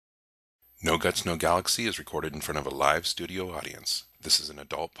No Guts, No Galaxy is recorded in front of a live studio audience. This is an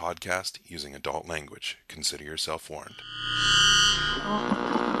adult podcast using adult language. Consider yourself warned.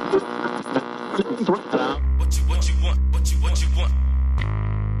 What you want? What you want?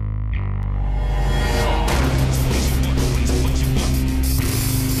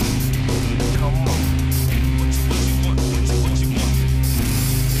 Come on. What you want?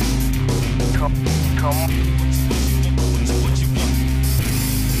 Come on. What you want?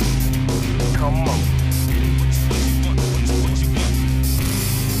 Come on. What you want?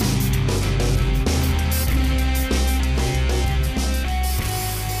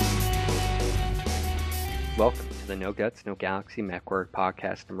 Welcome to the No Guts, No Galaxy MechWord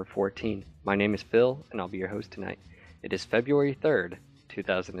podcast number 14. My name is Phil, and I'll be your host tonight. It is February 3rd,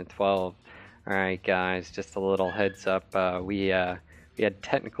 2012. Alright guys, just a little heads up. We had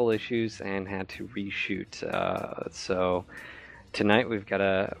technical issues and had to reshoot. So tonight we've got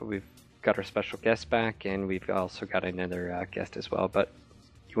our special guest back, and we've also got another guest as well. But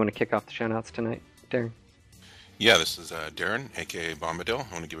you want to kick off the shout-outs tonight, Darren? Yeah, this is Darren, aka Bombadil.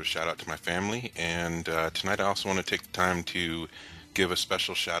 I want to give a shout out to my family, and tonight I also want to take the time to give a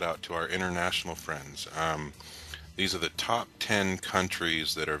special shout out to our international friends. These are the top 10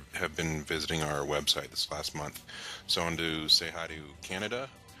 countries that have been visiting our website this last month. So I want to say hi to Canada,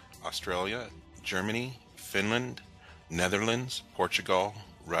 Australia, Germany, Finland, Netherlands, Portugal,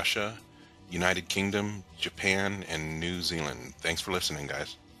 Russia, United Kingdom, Japan, and New Zealand. Thanks for listening,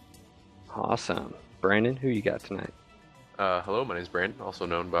 guys. Awesome. Brandon, who you got tonight? Hello, my name is Brandon, also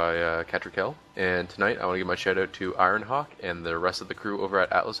known by Catrikel, and tonight I want to give my shout out to Ironhawk and the rest of the crew over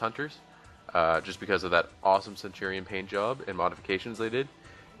at Atlas Hunters, just because of that awesome Centurion paint job and modifications they did,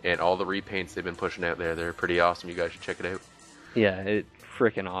 and all the repaints they've been pushing out there. They're pretty awesome. You guys should check it out. Yeah, it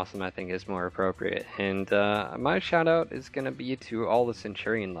freaking awesome, I think, is more appropriate. And my shout out is going to be to all the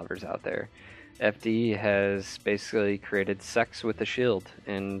Centurion lovers out there. FD has basically created sex with the shield,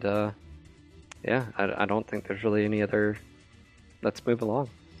 and yeah, I don't think there's really any other. Let's move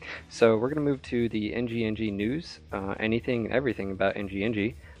along. So we're going to move to the NGNG news. Anything, everything about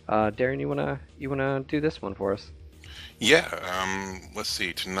NGNG. Darren, you wanna do this one for us? Yeah, let's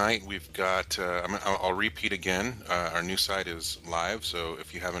see. Tonight we've got, I'll repeat again, our new site is live, so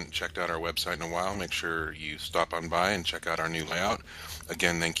if you haven't checked out our website in a while, make sure you stop on by and check out our new layout.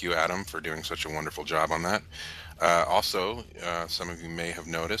 Again, thank you, Adam, for doing such a wonderful job on that. Also, some of you may have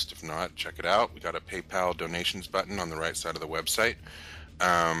noticed, if not, check it out. We got a PayPal donations button on the right side of the website.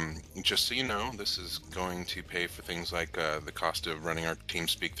 Just so you know, this is going to pay for things like the cost of running our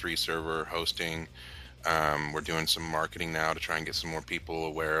TeamSpeak 3 server, hosting. We're doing some marketing now to try and get some more people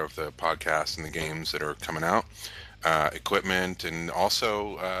aware of the podcasts and the games that are coming out, equipment, and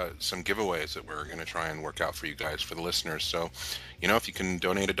also some giveaways that we're going to try and work out for you guys, for the listeners. So, you know, if you can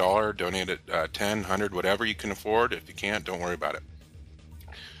donate $1, donate it 10, 100, whatever you can afford. If you can't, don't worry about it.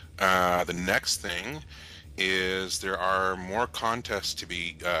 The next thing is there are more contests to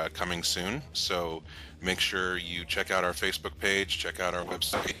be coming soon. So make sure you check out our Facebook page, check out our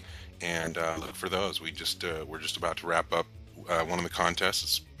website, and look for those. We're just about to wrap up one of the contests.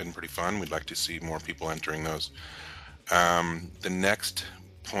 It's been pretty fun. We'd like to see more people entering those. The next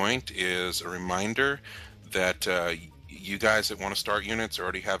point is a reminder that you guys that want to start units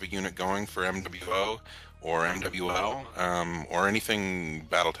already have a unit going for MWO or MWL or anything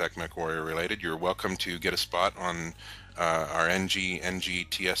BattleTech MechWarrior related. You're welcome to get a spot on our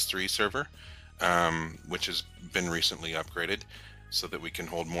NGTS3 server, which has been recently upgraded, so that we can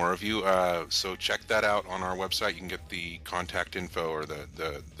hold more of you. So check that out on our website. You can get the contact info or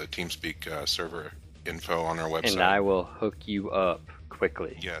the TeamSpeak server info on our website. And I will hook you up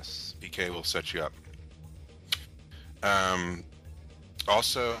quickly. Yes, PK will set you up.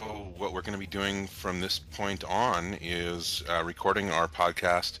 Also, what we're going to be doing from this point on is recording our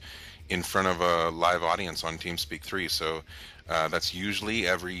podcast in front of a live audience on TeamSpeak 3. So that's usually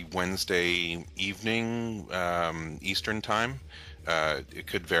every Wednesday evening Eastern time. It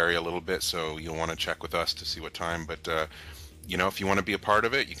could vary a little bit, so you'll want to check with us to see what time. But, you know, if you want to be a part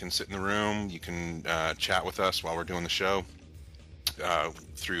of it, you can sit in the room. You can chat with us while we're doing the show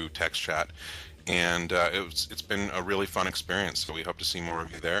through text chat. And it's been a really fun experience, so we hope to see more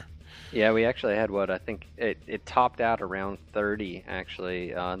of you there. Yeah, we actually had I think it topped out around 30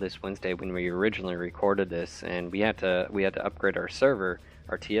 actually this Wednesday when we originally recorded this, and we had to upgrade our server,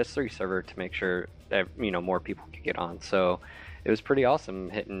 our TS3 server, to make sure that, you know, more people could get on. So it was pretty awesome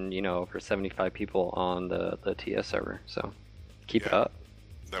hitting, you know, over 75 people on the TS server. So keep it up.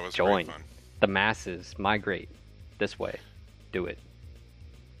 That was Join. very fun. The masses migrate this way. Do it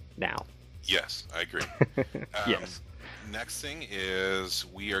now. Yes, I agree. Yes. Next thing is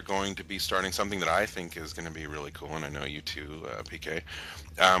we are going to be starting something that I think is going to be really cool, and I know you too, PK.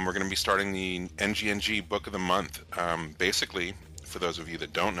 We're going to be starting the NGNG Book of the Month. Basically, for those of you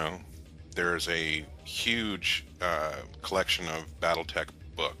that don't know, there's a huge collection of BattleTech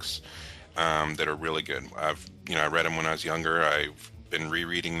books that are really good. I read them when I was younger. I've been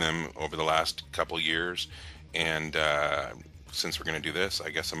rereading them over the last couple years, and since we're going to do this, I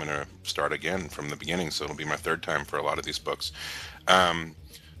guess I'm going to start again from the beginning, so it'll be my third time for a lot of these books.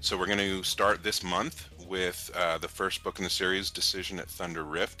 So we're going to start this month with the first book in the series, Decision at Thunder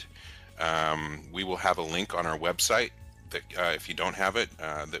Rift. We will have a link on our website that if you don't have it,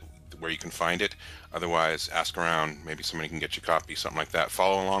 where you can find it. Otherwise, ask around. Maybe somebody can get you a copy, something like that.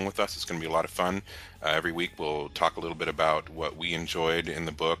 Follow along with us. It's going to be a lot of fun. Every week we'll talk a little bit about what we enjoyed in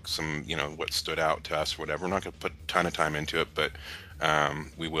the book, some, what stood out to us, or whatever. We're not going to put a ton of time into it, but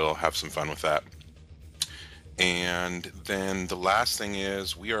we will have some fun with that. And then the last thing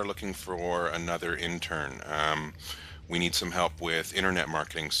is we are looking for another intern. We need some help with internet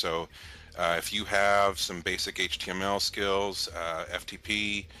marketing. So if you have some basic HTML skills,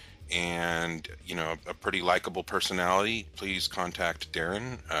 FTP, and a pretty likable personality, please contact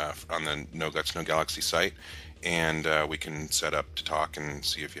Darren on the No Guts No Galaxy site, and we can set up to talk and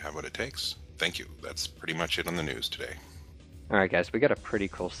see if you have what it takes. Thank you. That's pretty much it on the news today. All right, guys, we got a pretty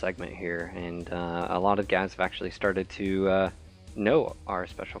cool segment here, and a lot of guys have actually started to know our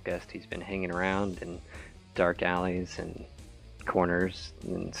special guest. He's been hanging around in dark alleys and corners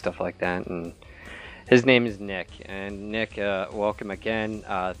and stuff like that, and his name is Nick. And Nick, welcome again.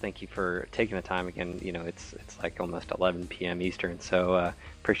 Thank you for taking the time again. It's like almost 11 p.m. Eastern, so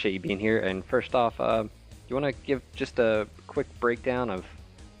appreciate you being here. And first off, you want to give just a quick breakdown of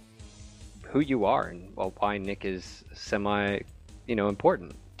who you are and why Nick is semi,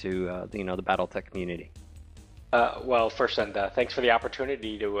 important to the BattleTech community. Well, first, and thanks for the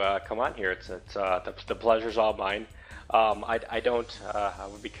opportunity to come on here. It's the pleasure's all mine. I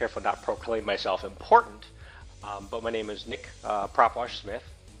would be careful not proclaim myself important, but my name is Nick Propwash Smith.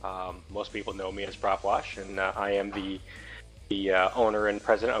 Most people know me as Propwash, and I am the owner and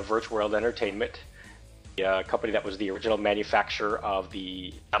president of Virtual World Entertainment, the company that was the original manufacturer of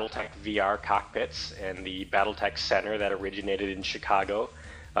the BattleTech VR cockpits and the BattleTech Center that originated in Chicago.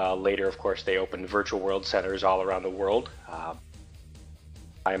 Later, of course, they opened Virtual World Centers all around the world.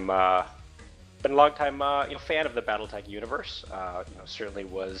 I'm been a long time fan of the BattleTech universe. Certainly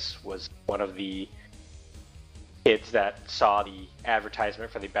was one of the kids that saw the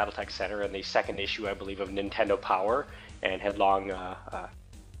advertisement for the BattleTech Center in the second issue, I believe, of Nintendo Power, and had long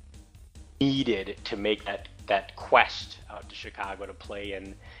needed to make that quest out to Chicago to play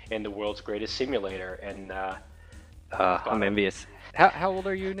in the world's greatest simulator. And I'm envious. How old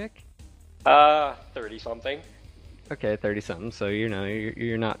are you, Nick? 30 something. Okay, 30 something. So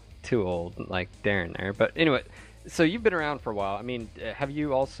you're not too old like Darren there, but anyway, so you've been around for a while. I mean, have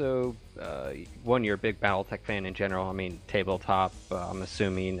you also you're a big BattleTech fan in general? I mean, tabletop, I'm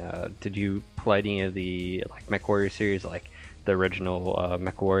assuming. Did you play any of the MechWarrior series, like the original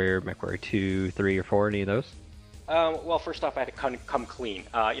MechWarrior 2, 3, or 4, any of those? Well, first off, I had to come clean.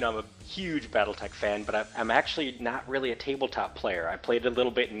 I'm a huge BattleTech fan, but I'm actually not really a tabletop player. I played a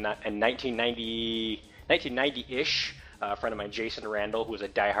little bit in 1990-ish. A friend of mine, Jason Randall, who was a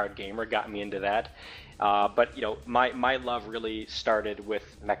diehard gamer, got me into that. But my love really started with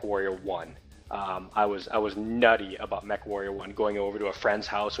MechWarrior 1. I was nutty about MechWarrior 1, going over to a friend's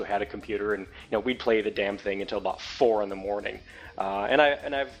house who had a computer, and we'd play the damn thing until about 4 in the morning. And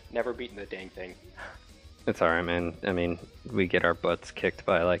I've never beaten the dang thing. It's alright, man. I mean, we get our butts kicked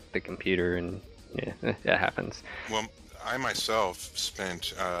by the computer, and yeah, that happens. Well, I myself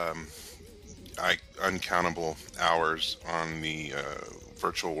spent uncountable hours on the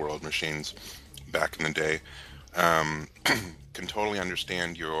virtual world machines back in the day. Can totally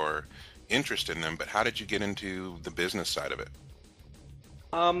understand your interest in them, but how did you get into the business side of it?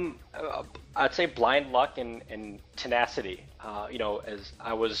 I'd say blind luck and tenacity. As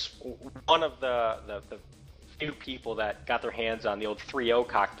I was one of the few people that got their hands on the old 3.0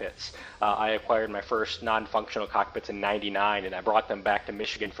 cockpits. I acquired my first non-functional cockpits in '99, and I brought them back to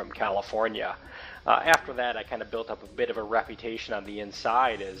Michigan from California. After that, I kind of built up a bit of a reputation on the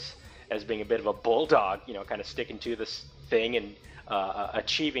inside as being a bit of a bulldog, kind of sticking to this thing and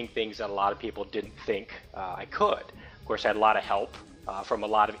achieving things that a lot of people didn't think I could. Of course, I had a lot of help from a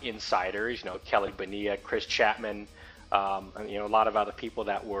lot of insiders, Kelly Bonilla, Chris Chapman, a lot of other people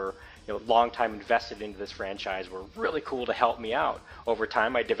that were long time invested into this franchise were really cool to help me out. Over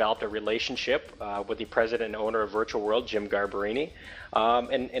time, I developed a relationship with the president and owner of Virtual World, Jim Garbarini,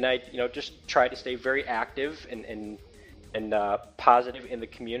 and I just tried to stay very active and and positive in the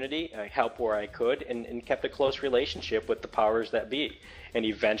community. I helped where I could, and kept a close relationship with the powers that be. And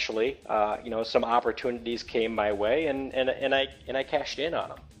eventually, some opportunities came my way, and I cashed in on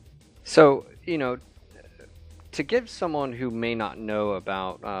them. So, to give someone who may not know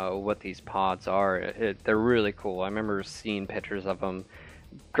about what these pods are, they're really cool. I remember seeing pictures of them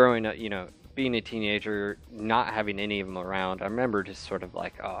growing up, being a teenager, not having any of them around. I remember just sort of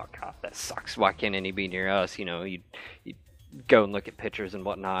like, oh god, that sucks. Why can't any be near us? You'd go and look at pictures and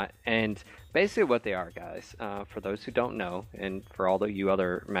whatnot. And basically what they are, guys, for those who don't know, and for all of you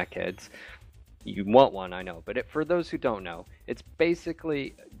other mech heads, you want one, I know. But for those who don't know, it's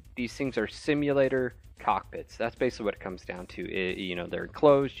basically, these things are simulator cockpits. That's basically what it comes down to. They're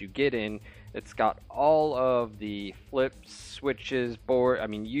enclosed, you get in, it's got all of the flips, switches, board,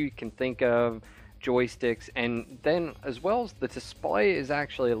 you can think of, joysticks, and then as well as the display is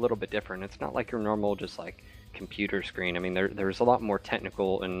actually a little bit different. It's not like your normal just like computer screen. There's a lot more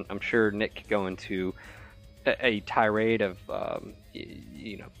technical, and I'm sure Nick could go into a tirade of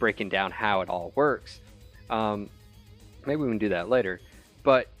breaking down how it all works. Maybe we can do that later,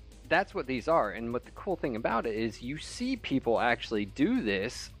 but that's what these are. And what the cool thing about it is you see people actually do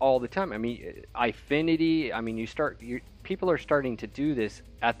this all the time. Eyefinity, people are starting to do this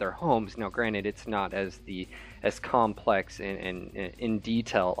at their homes. Now granted, it's not as complex and in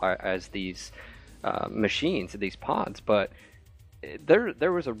detail as these machines, these pods, but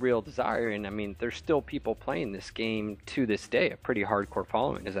there was a real desire, and there's still people playing this game to this day, a pretty hardcore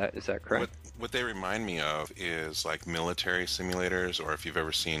following. Is that correct? What they remind me of is like military simulators, or if you've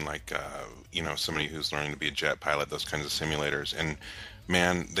ever seen like somebody who's learning to be a jet pilot, those kinds of simulators. And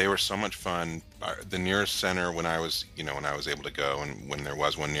man, they were so much fun. The nearest center when I was able to go, and when there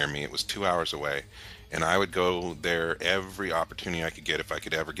was one near me, it was 2 hours away. And I would go there every opportunity I could get, if I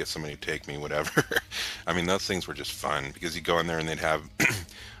could ever get somebody to take me, whatever. Those things were just fun, because you go in there and they'd have,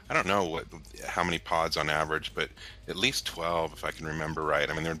 I don't know how many pods on average, but at least 12, if I can remember right.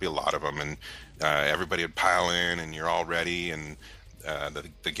 There'd be a lot of them, and everybody would pile in, and you're all ready, and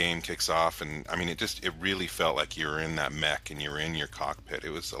the game kicks off. And it really felt like you were in that mech and you were in your cockpit.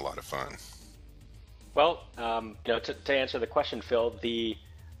 It was a lot of fun. Well, to answer the question, Phil, the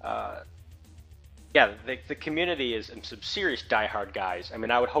community is some serious diehard guys.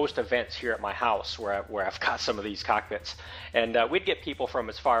 I would host events here at my house where I've got some of these cockpits, and we'd get people from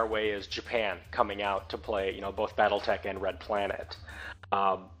as far away as Japan coming out to play, both BattleTech and Red Planet.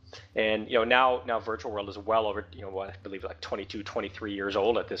 And now Virtual World is well over, I believe like 22, 23 years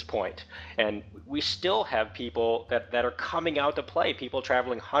old at this point, and we still have people that are coming out to play. People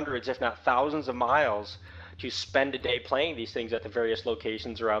traveling hundreds, if not thousands, of miles to spend a day playing these things at the various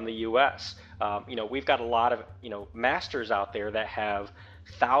locations around the U.S. We've got a lot of masters out there that have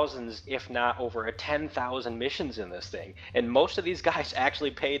thousands, if not over 10,000 missions in this thing, and most of these guys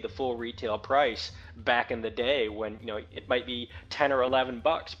actually paid the full retail price back in the day, when it might be 10 or 11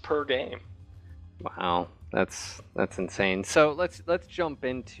 bucks per game. Wow, that's insane. So let's jump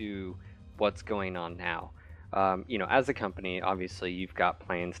into what's going on now. As a company, obviously you've got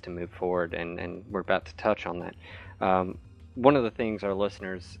plans to move forward, and we're about to touch on that. One of the things our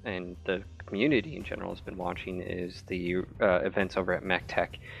listeners and the community in general has been watching is the events over at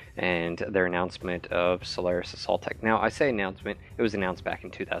MechTech and their announcement of Solaris Assault Tech. Now, I say announcement, it was announced back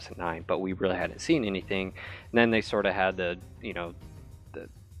in 2009, but we really hadn't seen anything. And then they sort of had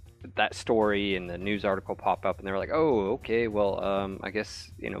that story and the news article pop up, and they were like, oh, okay, well, I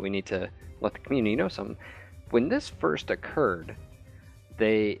guess, we need to let the community know something. When this first occurred,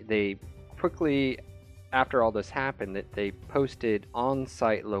 they quickly, after all this happened, that they posted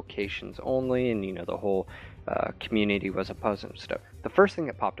on-site locations only, and the whole community was opposed and stuff. The first thing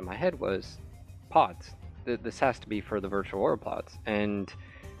that popped in my head was pods. This has to be for the Virtual World pods. And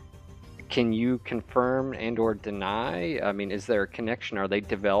can you confirm and or deny? Is there a connection? Are they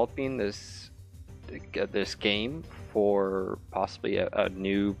developing this game for possibly a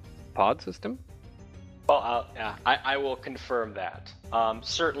new pod system? Well, I will confirm that.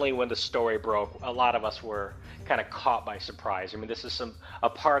 Certainly when the story broke, a lot of us were kind of caught by surprise. This is a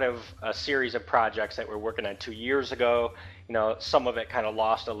part of a series of projects that we're working on 2 years ago. Some of it kind of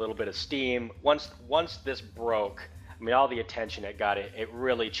lost a little bit of steam. Once this broke, all the attention it got, it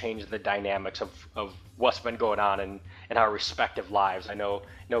really changed the dynamics of what's been going on in our respective lives. I know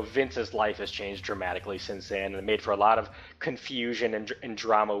Vince's life has changed dramatically since then, and it made for a lot of confusion and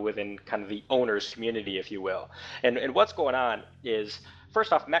drama within kind of the owners community, if you will. And what's going on is,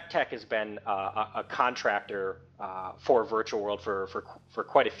 first off, MechTech has been a contractor for Virtual World for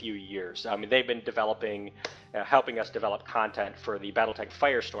quite a few years. They've been developing, helping us develop content for the BattleTech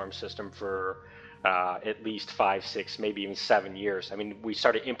Firestorm system for at least 5, 6, maybe even 7 years. I mean, we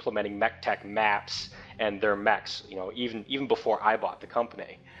started implementing MechTech maps and their mechs, even before I bought the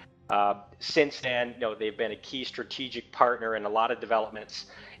company. Since then, they've been a key strategic partner in a lot of developments.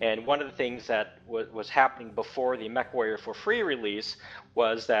 And one of the things that was happening before the MechWarrior for Free release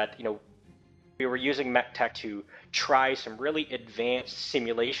was that, we were using MechTech to try some really advanced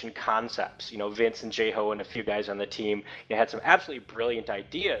simulation concepts. Vince and Jeho and a few guys on the team had some absolutely brilliant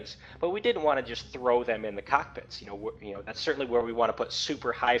ideas, but we didn't want to just throw them in the cockpits. That's certainly where we want to put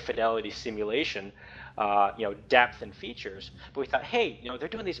super high fidelity simulation, depth and features. But we thought, hey, they're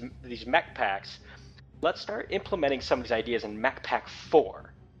doing these mech packs. Let's start implementing some of these ideas in Mech Pack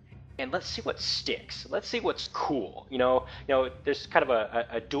 4. And let's see what sticks. Let's see what's cool. There's kind of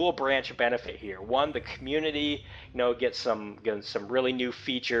a dual branch benefit here. One, the community, gets some really new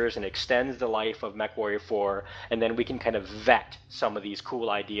features and extends the life of MechWarrior 4, and then we can kind of vet some of these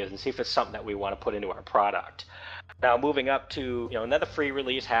cool ideas and see if it's something that we want to put into our product. Now, moving up to another free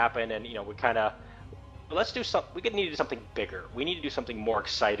release happened, and we kind of let's do something. We need to do something bigger. We need to do something more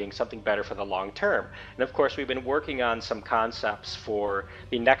exciting, something better for the long term. And of course, we've been working on some concepts for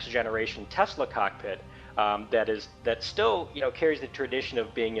the next generation Tesla cockpit that still carries the tradition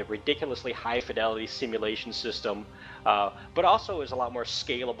of being a ridiculously high fidelity simulation system, but also is a lot more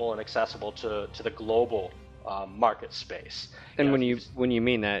scalable and accessible to the global market space. And when you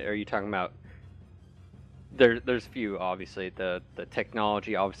mean that, are you talking about there's a few, obviously the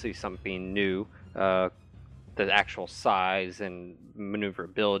technology, obviously something new. The actual size and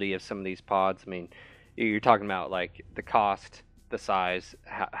maneuverability of some of these pods. I mean, you're talking about like the cost, the size,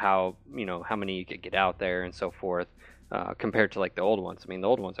 how many you could get out there and so forth, compared to like the old ones. I mean, the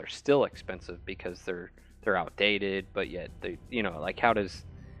old ones are still expensive because they're outdated, but yet they, like how does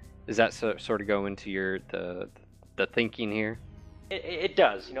that sort of go into the thinking here? It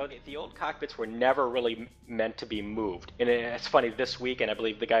does. The old cockpits were never really meant to be moved. And it's funny, this weekend, I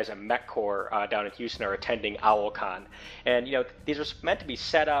believe the guys at MechCore down in Houston are attending OwlCon. And, these are meant to be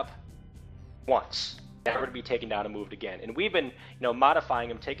set up once, never to be taken down and moved again. And we've been, modifying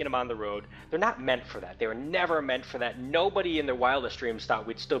them, taking them on the road. They're not meant for that. They were never meant for that. Nobody in their wildest dreams thought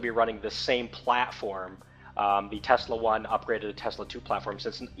we'd still be running the same platform, the Tesla 1 upgraded to the Tesla 2 platform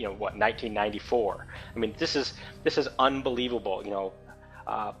since 1994. I mean, this is unbelievable.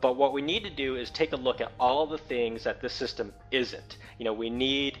 But what we need to do is take a look at all the things that this system isn't. We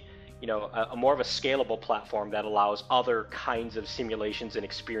need a more of a scalable platform that allows other kinds of simulations and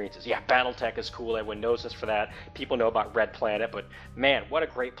experiences. Yeah, BattleTech is cool. Everyone knows us for that. People know about Red Planet, but man, what a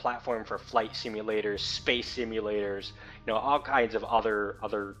great platform for flight simulators, space simulators, all kinds of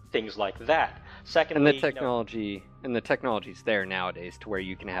other things like that. Secondly, and the technology's there nowadays to where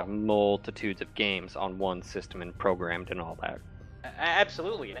you can have multitudes of games on one system and programmed and all that.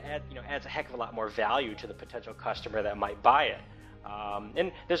 Absolutely, and it adds a heck of a lot more value to the potential customer that might buy it.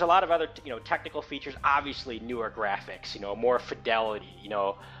 And there's a lot of other technical features, obviously newer graphics, more fidelity,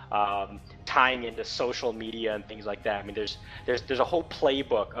 tying into social media and things like that. I mean, there's a whole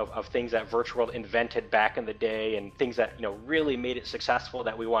playbook of things that VirtuaLworld invented back in the day and things that really made it successful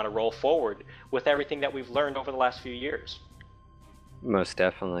that we want to roll forward with everything that we've learned over the last few years. Most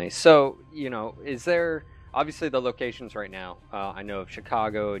definitely. So, is there obviously the locations right now? I know of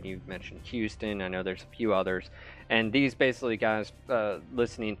Chicago, and you've mentioned Houston. I know there's a few others. And these basically guys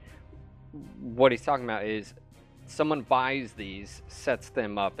listening, what he's talking about is someone buys these, sets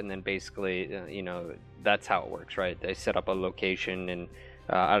them up, and then basically, that's how it works, right? They set up a location, and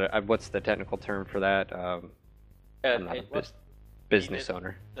what's the technical term for that? I'm not a business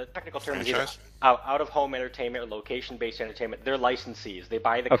owner. The technical term is either out-of-home entertainment or location-based entertainment. They're licensees. They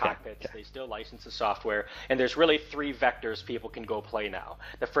buy the cockpits. They still license the software. And there's really 3 vectors people can go play now.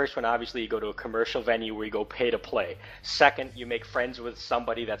 The first one, obviously, you go to a commercial venue where you go pay to play. Second, you make friends with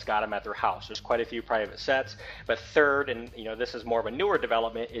somebody that's got them at their house. There's quite a few private sets. But third, and this is more of a newer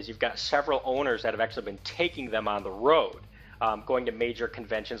development, is you've got several owners that have actually been taking them on the road, going to major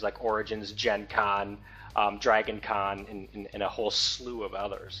conventions like Origins, Gen Con, Dragon Con, and a whole slew of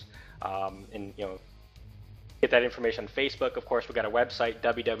others. Get that information on Facebook. Of course, we've got a website,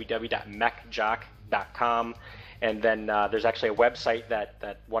 www.mechjock.com. And then there's actually a website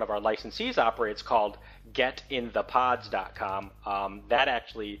that one of our licensees operates called getinthepods.com. That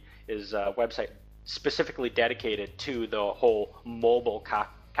actually is a website specifically dedicated to the whole mobile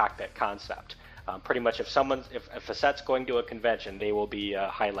cockpit concept. Pretty much if a set's going to a convention, they will be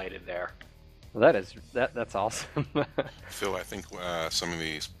highlighted there. Well, that's awesome. Phil, I think some of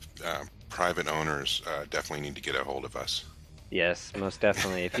these private owners definitely need to get a hold of us. Yes, most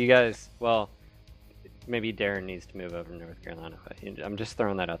definitely. If you guys, maybe Darren needs to move over to North Carolina. But I'm just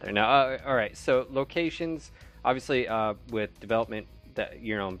throwing that out there. Now, all right. So locations, obviously, with development, that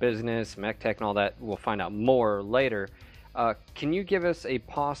your own business, mech tech, and all that, we'll find out more later. Can you give us a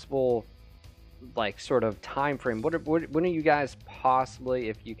possible, like, sort of time frame? When are you guys possibly,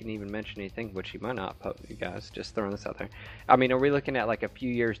 if you can even mention anything, which you might not, you guys, just throwing this out there. I mean, are we looking at like a few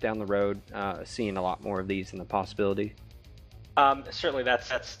years down the road, seeing a lot more of these in the possibility? Certainly,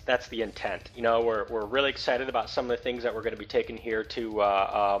 that's the intent. You know, we're really excited about some of the things that we're going to be taking here to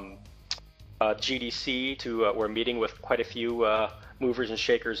GDC. We're meeting with quite a few movers and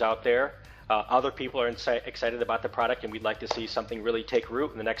shakers out there. Other people are excited about the product, and we'd like to see something really take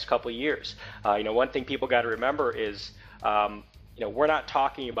root in the next couple of years. You know, one thing people got to remember is, you know, we're not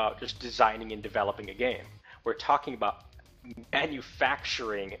talking about just designing and developing a game. We're talking about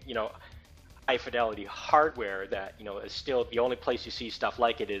manufacturing, you know, high fidelity hardware that, you know, is still the only place you see stuff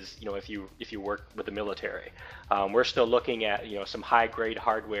like it is, you know, if you work with the military. We're still looking at, you know, some high grade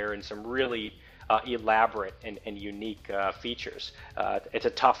hardware and some really elaborate and unique features. It's a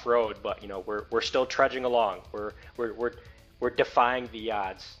tough road, but, you know, we're still trudging along. We're defying the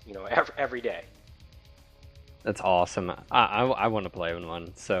odds, you know, every day. That's awesome. I want to play in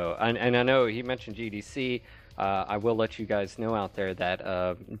one. So, and I know he mentioned GDC. I will let you guys know out there that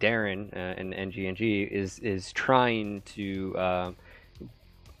Darren in NGNG is trying to,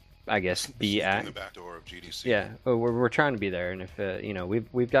 I guess, be in the back door of GDC. Yeah, we're trying to be there, and if you know,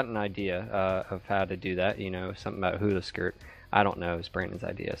 we've got an idea of how to do that. You know, something about hula skirt. I don't know, it's Brandon's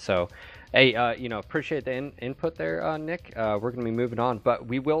idea. So, hey, you know, appreciate the input there, Nick. We're going to be moving on, but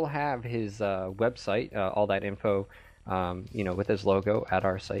we will have his website, all that info. You know, with his logo at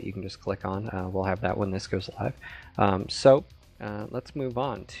our site, you can just click on. We'll have that when this goes live. So let's move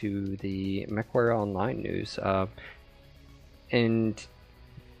on to the MechWarrior Online news. And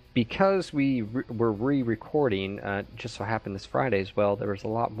because we're re-recording, just so happened this Friday as well, there was a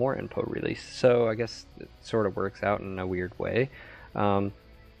lot more info released. So I guess it sort of works out in a weird way.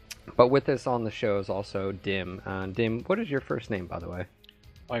 But with us on the show is also Dim. Dim, what is your first name, by the way?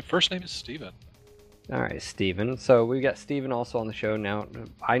 My first name is Steven. All right, Steven. So we got Steven also on the show now.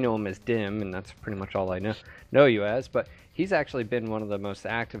 I know him as Dim, and that's pretty much all I know you as. But he's actually been one of the most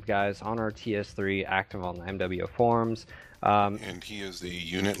active guys on our TS3, active on the MWO forums. And he is the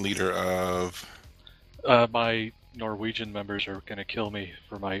unit leader of... My Norwegian members are going to kill me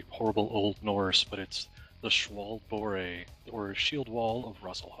for my horrible Old Norse, but it's the Schwaldbore, or Shield Wall of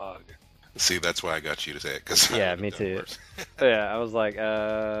Russelhag. See, that's why I got you to say it. Cause yeah, me too. Yeah, I was like,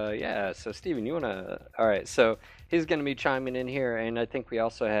 yeah, so Steven, you want to... All right, so he's going to be chiming in here, and I think we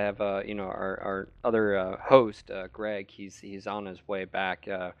also have, you know, our other host, Greg. He's on his way back,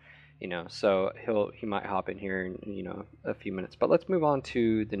 you know, so he might hop in here in, you know, a few minutes. But let's move on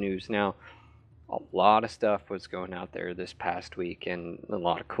to the news now. A lot of stuff was going out there this past week, and a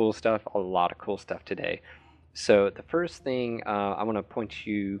lot of cool stuff today. So the first thing I want to point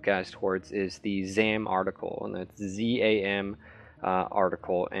you guys towards is the ZAM article, and that's ZAM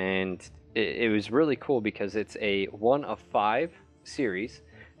article, and it was really cool because it's a 1 of 5 series,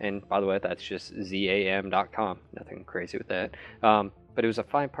 and by the way, that's just ZAM.com, nothing crazy with that, but it was a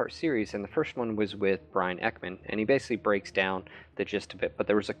 5-part series, and the first one was with Brian Ekman, and he basically breaks down the gist of it, but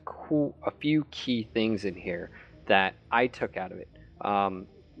there was a few key things in here that I took out of it.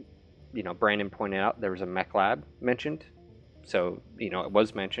 You know, Brandon pointed out there was a mech lab mentioned, so, you know, it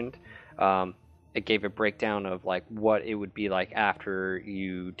was mentioned. It gave a breakdown of like what it would be like after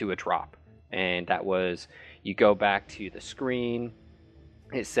you do a drop, and that was, you go back to the screen,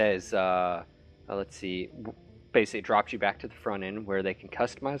 it says, let's see, basically it drops you back to the front end where they can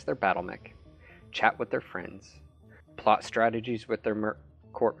customize their battle mech, chat with their friends, plot strategies with their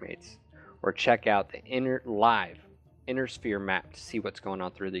courtmates, or check out the inner sphere map to see what's going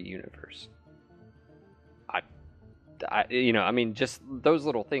on through the universe. You know, I mean, just those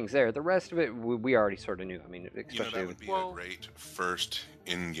little things there. The rest of it, we already sort of knew. I mean, especially, you know, that would be a great first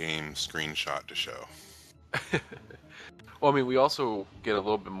in-game screenshot to show. Well, I mean, we also get a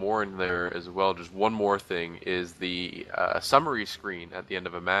little bit more in there as well. Just one more thing is the summary screen at the end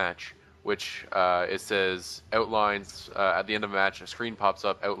of a match, which it says outlines at the end of a match. A screen pops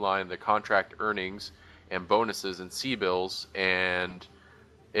up, outline the contract earnings and bonuses and C-bills, and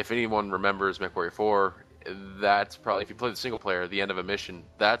if anyone remembers MechWarrior 4, that's probably, if you play the single player, the end of a mission,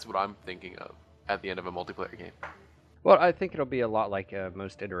 that's what I'm thinking of at the end of a multiplayer game. Well, I think it'll be a lot like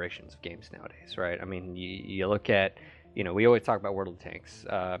most iterations of games nowadays, right? I mean, you look at, you know, we always talk about World of Tanks.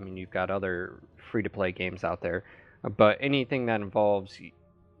 I mean, you've got other free-to-play games out there, but anything that involves,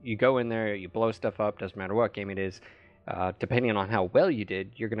 you go in there, you blow stuff up, doesn't matter what game it is, depending on how well you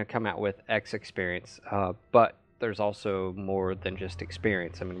did, you're going to come out with X experience. But there's also more than just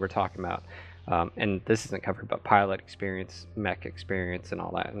experience. I mean, we're talking about, and this isn't covered, but pilot experience, mech experience, and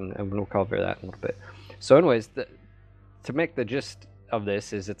all that, and we'll cover that in a little bit. So anyways, to make the gist of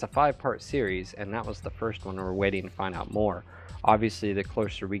this is it's a 5-part series, and that was the first one. We're waiting to find out more. Obviously, the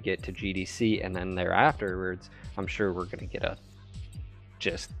closer we get to GDC and then thereafterwards, I'm sure we're going to get a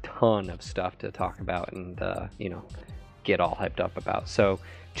just ton of stuff to talk about and get all hyped up about. So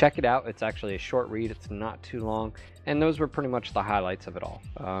check it out. It's actually a short read. It's not too long, and those were pretty much the highlights of it all.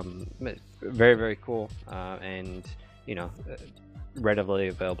 Very, very cool, and readily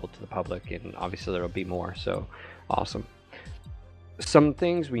available to the public, and obviously there will be more. So awesome. Some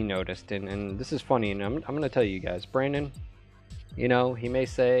things we noticed, and this is funny, and I'm going to tell you guys. Brandon, he may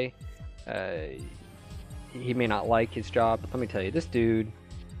say he may not like his job, but let me tell you, this dude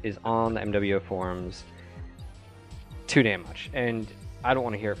is on the MWO forums too damn much, and I don't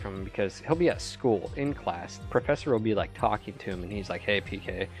want to hear it from him because he'll be at school in class. The professor will be like talking to him, and he's like, "Hey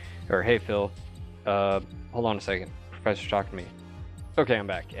PK," or "Hey Phil, hold on a second. Professor's talking to me." "Okay, I'm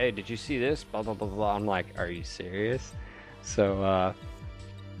back. Hey, did you see this? Blah blah blah blah." I'm like, "Are you serious?" So,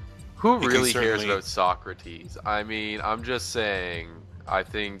 who really cares about Socrates? I mean, I'm just saying. I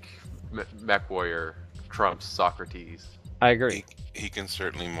think MechWarrior trumps Socrates. I agree. He can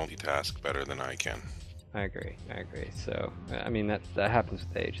certainly multitask better than I can. I agree. So, I mean, that happens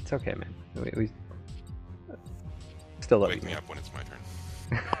with age. It's okay, man. We still love you. Wake me up when it's my turn.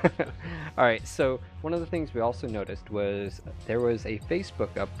 All right, so one of the things we also noticed was there was a Facebook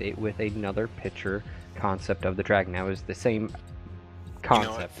update with another picture concept of the dragon. That was the same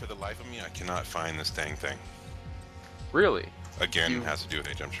concept. You know what? For the life of me, I cannot find this dang thing. Really? Again, it has to do with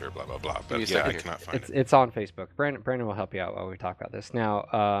age, I'm sure, blah, blah, blah. But me a yeah, I second here. cannot find it. It's on Facebook. Brandon will help you out while we talk about this.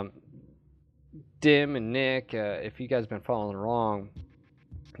 Now, Dim and Nick, if you guys have been following along,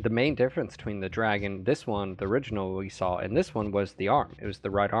 the main difference between the dragon, this one, the original we saw, and this one was the arm. It was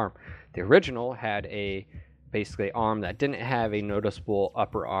the right arm. The original had a basically arm that didn't have a noticeable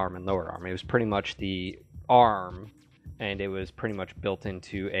upper arm and lower arm. It was pretty much the arm, and it was pretty much built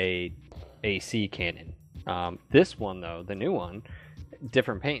into a AC cannon. This one, though, the new one,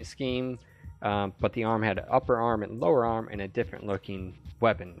 different paint scheme, but the arm had an upper arm and lower arm and a different looking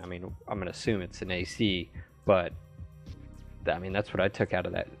weapon. I mean, I'm going to assume it's an AC, but I mean, that's what I took out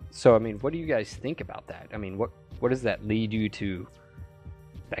of that. So, I mean, what do you guys think about that? I mean, what does that lead you to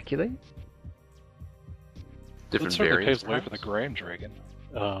speculate? It certainly paves the way for the Graham Dragon,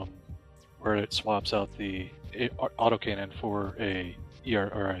 where it swaps out the autocannon for a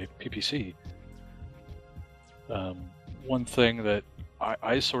ER or a PPC. One thing that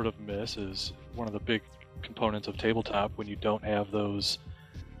I sort of miss is one of the big components of tabletop when you don't have those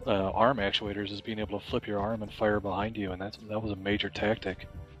arm actuators is being able to flip your arm and fire behind you, and that was a major tactic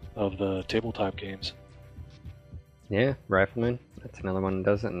of the tabletop games. Yeah, Rifleman, that's another one that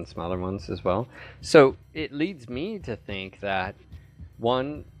does it, and some other ones as well. So it leads me to think that,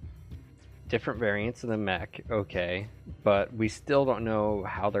 one, different variants of the mech, okay, but we still don't know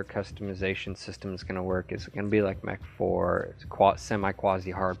how their customization system is going to work. Is it going to be like Mech 4,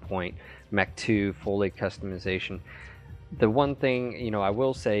 semi-quasi hardpoint, Mech 2, fully customization? The one thing, I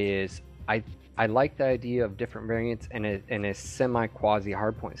will say is I like the idea of different variants and a semi-quasi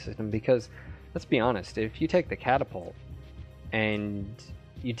hardpoint system because, let's be honest, if you take the catapult and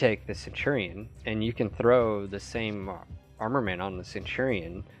you take the Centurion and you can throw the same armament on the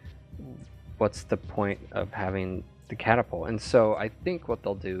Centurion, what's the point of having the catapult? And so I think what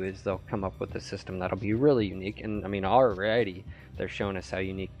they'll do is they'll come up with a system that'll be really unique. And I mean, already they're showing us how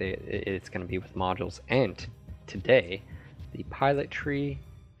unique it's going to be with modules. And today, the pilot tree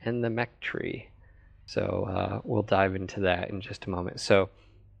and the mech tree. So we'll dive into that in just a moment. So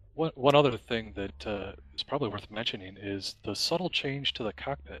one other thing that is probably worth mentioning is the subtle change to the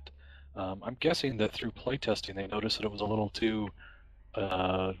cockpit. I'm guessing that through playtesting they noticed that it was a little too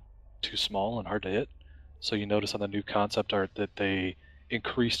small and hard to hit. So you notice on the new concept art that they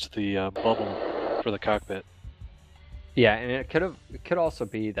increased the bubble for the cockpit. Yeah, and it could also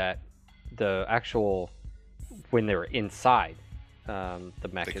be that the actual, when they were inside the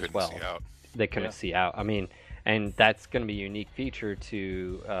mech as well, they couldn't see out. I mean, and that's going to be a unique feature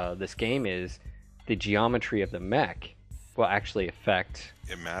to this game is the geometry of the mech will actually affect.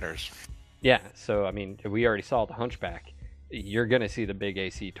 It matters. Yeah, so I mean, we already saw the Hunchback. You're going to see the big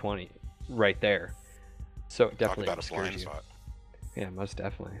AC-20 right there. So it definitely talk about a blind you. spot. Yeah, most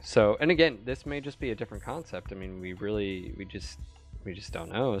definitely. So, and again, this may just be a different concept. I mean, we just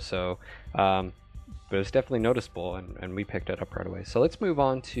don't know. So, but it's definitely noticeable, and we picked it up right away. So let's move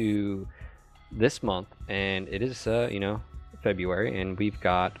on to this month, and it is February, and we've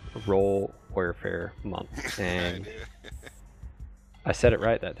got Roll Warfare month, and I said it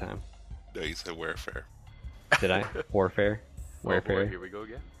right that time. No, you said warfare. Did I? Warfare? Oh Warfare? boy, here we go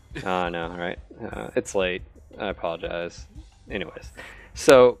again. Oh, no, right. It's late. I apologize. Anyways,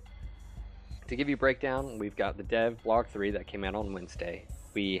 so to give you a breakdown, we've got the Dev Block 3 that came out on Wednesday.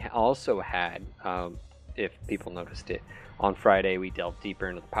 We also had, if people noticed it, on Friday we delved deeper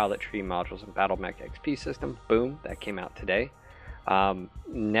into the Pilot Tree modules and BattleMech XP system. Boom, that came out today.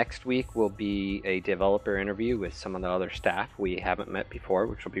 Next week will be a developer interview with some of the other staff we haven't met before,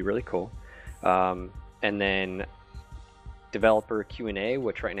 which will be really cool. And then developer Q&A,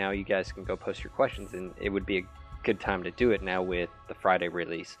 which right now you guys can go post your questions, and it would be a good time to do it now with the Friday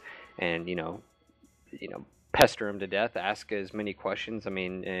release. And pester them to death, ask as many questions. I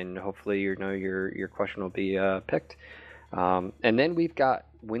mean, and hopefully your question will be picked. And then we've got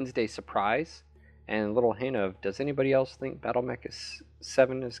Wednesday surprise, and a little hint of, does anybody else think BattleMech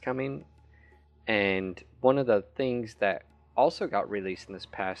 7 is coming? And one of the things that also got released in this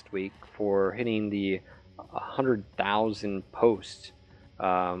past week for hitting the 100,000 posts,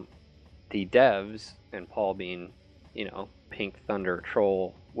 the devs, and Paul being, Pink Thunder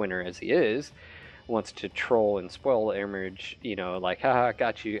troll winner as he is, wants to troll and spoil the image, like, haha,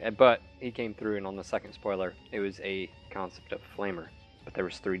 got you. But he came through, and on the second spoiler, it was a concept of flamer, but there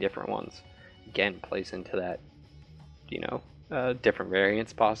was 3 different ones. Again, plays into that, different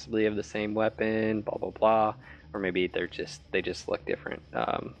variants possibly of the same weapon, blah blah blah, or maybe they just look different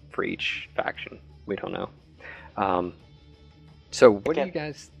for each faction. We don't know. So what do you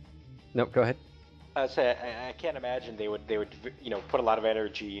guys? No, go ahead. I can't imagine they would put a lot of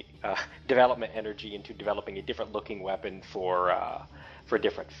energy, development energy into developing a different looking weapon for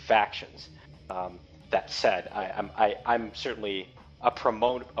different factions. That said, I'm certainly a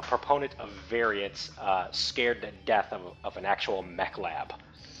proponent of variants, scared to death of an actual mech lab.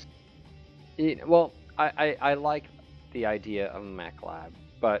 Well, I like the idea of a mech lab,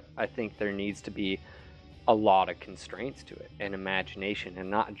 but I think there needs to be a lot of constraints to it and imagination,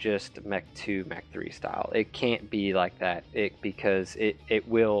 and not just Mech 2, Mech 3 style. It can't be like that because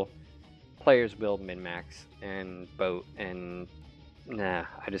players will min-max and boat, and I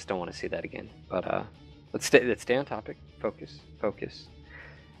just don't want to see that again. But let's stay on topic. Focus.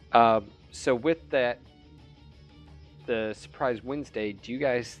 So with that, the surprise Wednesday, do you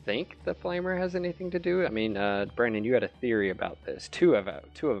guys think the Flamer has anything to do? I mean, Brandon, you had a theory about this. Two of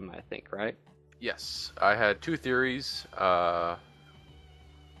them, I think, right? Yes, I had 2 theories. One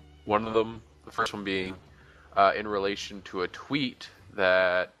of them, the first one being in relation to a tweet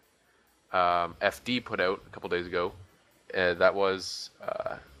that FD put out a couple days ago. That was,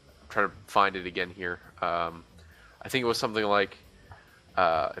 I'm trying to find it again here. I think it was something like, if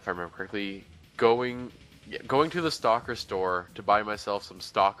I remember correctly, going to the Stalker store to buy myself some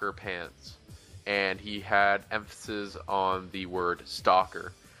Stalker pants, and he had emphasis on the word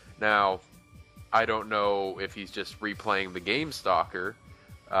Stalker. Now, I don't know if he's just replaying the game Stalker,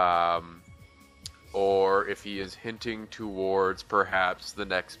 or if he is hinting towards perhaps the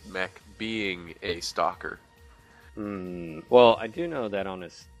next mech being a Stalker. Well, I do know that on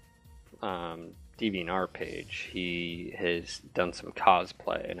his DeviantArt page, he has done some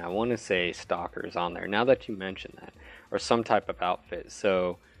cosplay, and I want to say Stalker's on there, now that you mention that, or some type of outfit.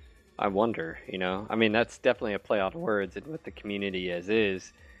 So I wonder, I mean, that's definitely a play on words, and with the community as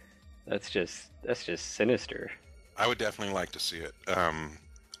is, that's just sinister. I would definitely like to see it.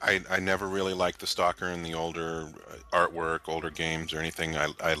 I never really liked the Stalker in the older artwork, older games, or anything.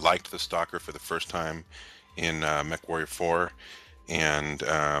 I liked the Stalker for the first time in MechWarrior 4, and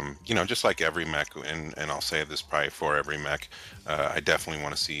just like every mech, and I'll say this probably for every mech, I definitely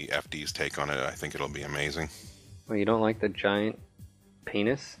want to see FD's take on it. I think it'll be amazing. Well, you don't like the giant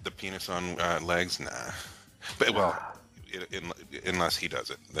penis? The penis on legs, nah. But well. Unless he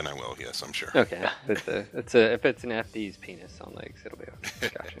does it, then I will. Yes, I'm sure. Okay, if it's an FD's penis on legs, it'll be okay.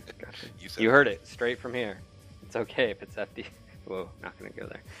 Gotcha. You heard it straight from here. It's okay if it's FD. Whoa, not gonna go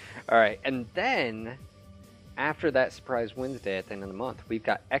there. All right, and then after that surprise Wednesday at the end of the month, we've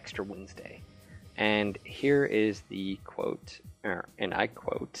got Extra Wednesday, and here is the quote, and I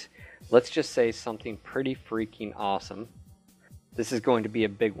quote: "Let's just say something pretty freaking awesome. This is going to be a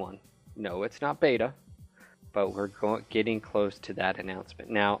big one. No, it's not beta." But we're getting close to that announcement.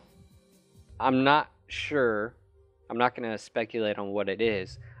 Now, I'm not sure. I'm not going to speculate on what it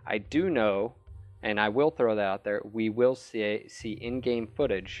is. I do know, and I will throw that out there, we will see in-game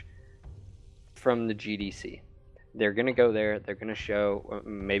footage from the GDC. they're going to go there. They're going to show,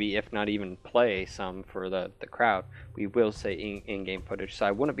 maybe if not even play some for the crowd. We will say in-game footage. So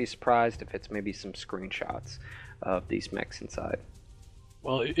I wouldn't be surprised if it's maybe some screenshots of these mechs inside.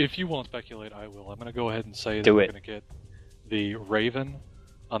 Well, if you won't speculate, I will. I'm going to go ahead and say that Do we're it. going to get the Raven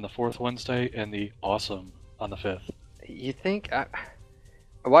on the 4th Wednesday and the Awesome on the 5th. You think?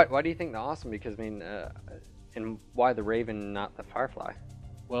 Why do you think the Awesome? Because, I mean, and why the Raven, not the Firefly?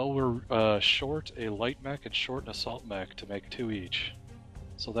 Well, we're short a light mech and short an assault mech to make 2 each.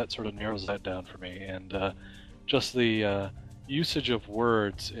 So that sort of narrows that down for me. And just the usage of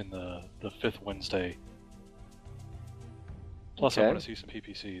words in the 5th Wednesday. Plus, I Okay. want to see some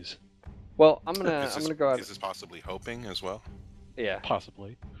PPCs. Well, I'm gonna go out. Is this possibly hoping as well? Yeah.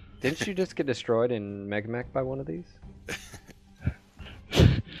 Possibly. Didn't you just get destroyed in Megamech by one of these?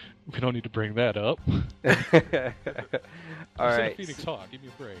 We don't need to bring that up. All I said right. Phoenix Hawk, give me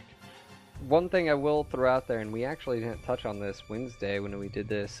a break. One thing I will throw out there, and we actually didn't touch on this Wednesday when we did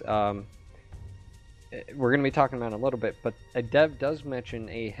this. We're going to be talking about it a little bit, but a dev does mention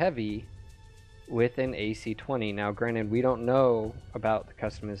a heavy with an AC-20. Now, granted, we don't know about the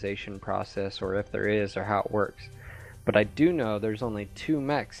customization process or if there is or how it works, but I do know there's only 2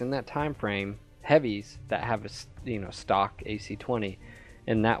 mechs in that time frame, heavies, that have a stock AC-20,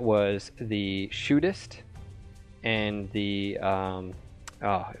 and that was the Shootist and the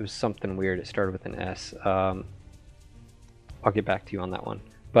it was something weird. It started with an S. I'll get back to you on that one.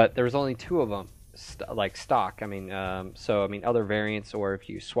 But there was only 2 of them, stock. I mean, other variants, or if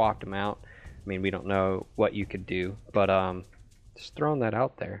you swapped them out, I mean, we don't know what you could do. But just throwing that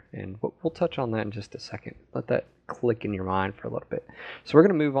out there, and we'll touch on that in just a second. Let that click in your mind for a little bit. So we're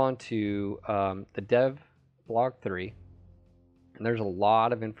going to move on to the Dev Blog 3. And there's a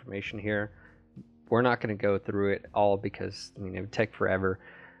lot of information here. We're not going to go through it all because, I mean, it would take forever.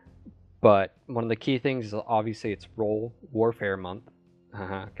 But one of the key things is obviously it's Role Warfare Month.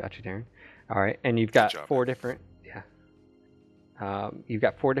 Got you, Darren. All right, and you've got job, 4 man. different, you've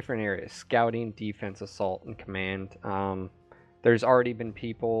got 4 different areas: scouting, defense, assault, and command. There's already been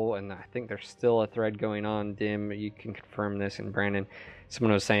people, and I think there's still a thread going on. Dim, you can confirm this, and Brandon,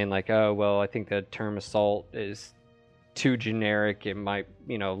 someone was saying like, oh well, I think the term assault is too generic. It might,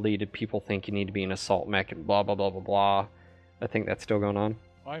 lead to people think you need to be an assault mech and blah blah blah blah blah. I think that's still going on.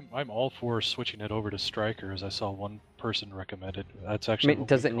 I'm all for switching it over to Striker, as I saw one person recommended. That's I actually. mean,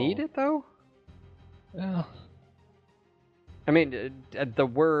 does it need it though? Yeah. I mean, the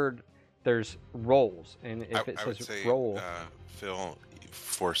word, there's roles, and if it I would says say, role, Phil,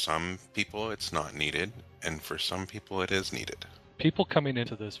 for some people it's not needed, and for some people it is needed. People coming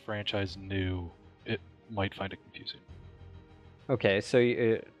into this franchise new, it might find it confusing. okay. So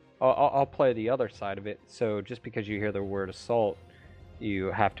I'll play the other side of it. So just because you hear the word assault, you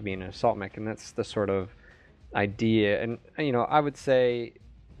have to be an assault mech, and that's the sort of idea. And I would say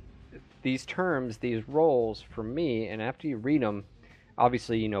these terms, these roles, for me, and after you read them,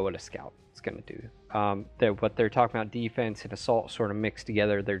 obviously you know what a scout is going to do. What they're talking about, defense and assault sort of mixed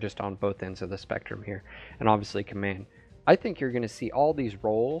together. They're just on both ends of the spectrum here, and obviously command. I think you're going to see all these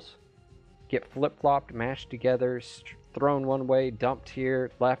roles get flip-flopped, mashed together, thrown one way, dumped here,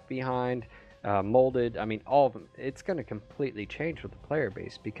 left behind, molded. I mean, all of them. It's going to completely change with the player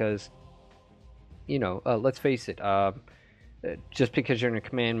base because, let's face it, just because you're in a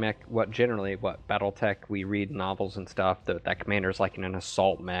command mech, generally Battletech, we read novels and stuff, that commander's like in an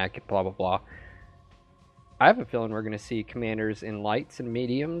assault mech, blah, blah, blah. I have a feeling we're going to see commanders in lights and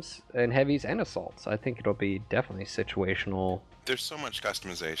mediums and heavies and assaults. I think it'll be definitely situational. There's so much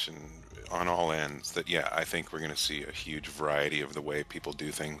customization on all ends that, yeah, I think we're going to see a huge variety of the way people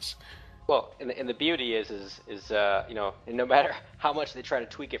do things. Well, and the beauty is no matter how much they try to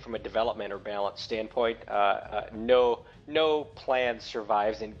tweak it from a development or balance standpoint, no plan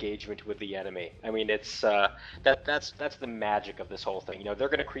survives engagement with the enemy. I mean, it's that's the magic of this whole thing. They're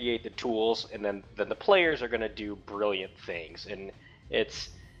going to create the tools, and then the players are going to do brilliant things, and it's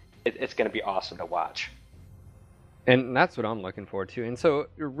going to be awesome to watch. And that's what I'm looking forward to. And so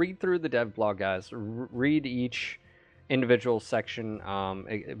read through the dev blog, guys. Read each individual section.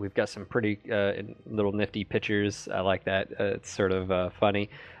 We've got some pretty little nifty pictures. I like that. It's sort of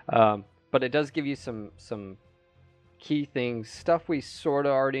funny, but it does give you some key things, stuff we sort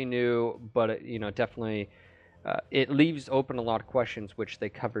of already knew, but definitely it leaves open a lot of questions, which they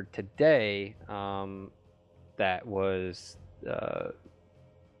covered today. That was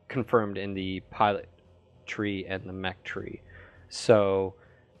confirmed in the pilot tree and the mech tree. So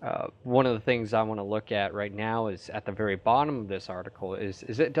one of the things I want to look at right now is at the very bottom of this article is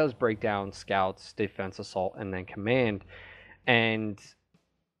it does break down scouts, defense, assault, and then command. And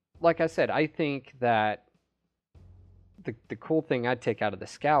like I said, I think that the cool thing I take out of the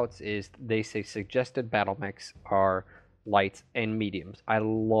scouts is they say suggested battle mechs are lights and mediums. I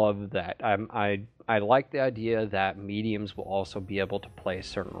love that. I like the idea that mediums will also be able to play a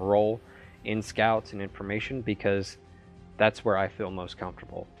certain role in scouts and information, because that's where I feel most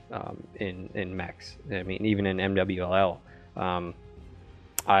comfortable in mechs. I mean, even in MWLL.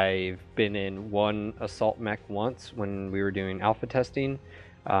 I've been in one assault mech once when we were doing alpha testing,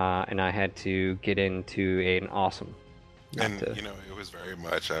 and I had to get into an awesome. And, it was very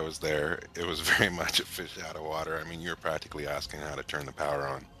much, I was there, it was very much a fish out of water. I mean, you're practically asking how to turn the power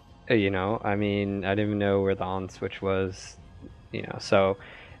on. I mean, I didn't even know where the on switch was, so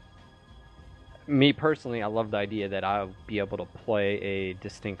me personally, I love the idea that I'll be able to play a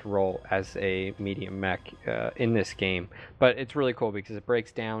distinct role as a medium mech in this game. But it's really cool because it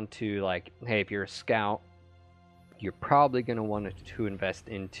breaks down to, like, hey, if you're a scout, you're probably going to want to invest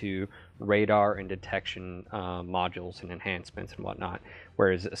into radar and detection modules and enhancements and whatnot.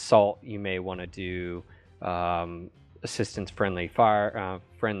 Whereas assault, you may want to do assistance-friendly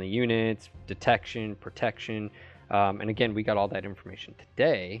friendly units, detection, protection. And again, we got all that information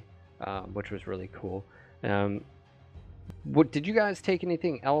today, which was really cool. Did you guys take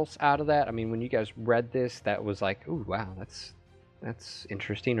anything else out of that? I mean, when you guys read this, that was like, ooh, wow, that's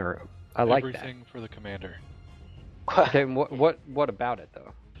interesting, or I like that. Everything for the commander. Okay, what about it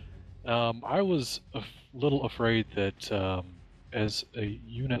though? I was a little afraid that as a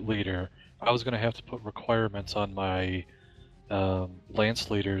unit leader, I was going to have to put requirements on my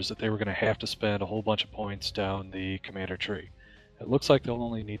lance leaders that they were going to have to spend a whole bunch of points down the commander tree. It looks like they'll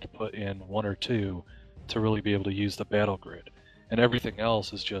only need to put in 1 or 2 to really be able to use the battle grid, and everything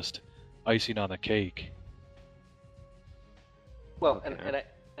else is just icing on the cake. Well, and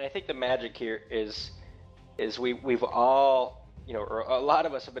I think the magic here is we've all, or a lot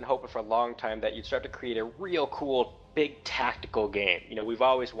of us have been hoping for a long time that you'd start to create a real cool big tactical game. We've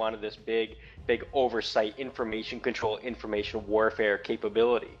always wanted this big oversight, information control, information warfare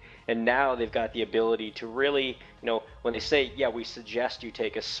capability. And now they've got the ability to really, when they say, yeah, we suggest you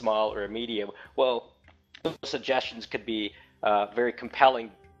take a small or a medium, well, those suggestions could be very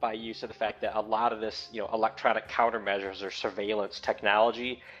compelling by use of the fact that a lot of this, electronic countermeasures or surveillance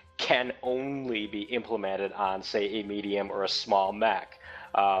technology can only be implemented on, say, a medium or a small mech.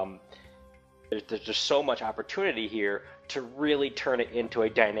 There's just so much opportunity here to really turn it into a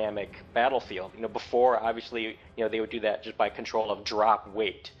dynamic battlefield. Before, obviously, they would do that just by control of drop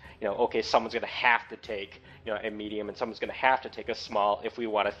weight. Okay, someone's going to have to take, a medium, and someone's going to have to take a small if we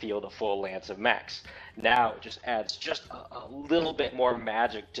want to field a full lance of mechs. Now it just adds just a little bit more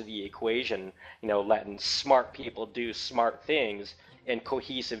magic to the equation, letting smart people do smart things, and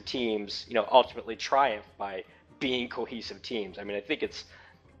cohesive teams, ultimately triumph by being cohesive teams. I mean, I think it's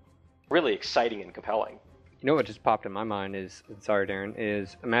really exciting and compelling. What just popped in my mind is, sorry, Darren,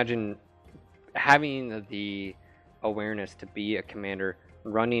 is imagine having the awareness to be a commander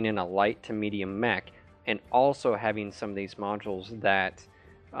running in a light to medium mech, and also having some of these modules that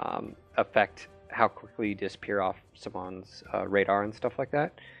affect how quickly you disappear off someone's radar and stuff like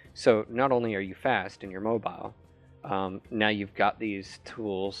that. So not only are you fast and you're mobile, now you've got these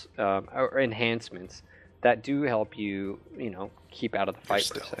tools or enhancements that do help you, keep out of the fight,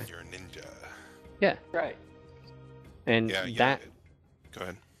 per se. You're a ninja. Yeah. Right. And Go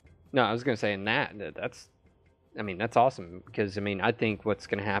ahead. No, I was going to say, that's awesome, because, I think what's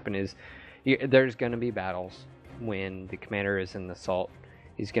going to happen is there's going to be battles when the commander is in the assault.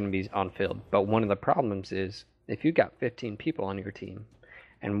 He's going to be on field. But one of the problems is if you've got 15 people on your team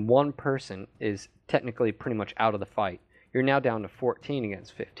and one person is technically pretty much out of the fight, you're now down to 14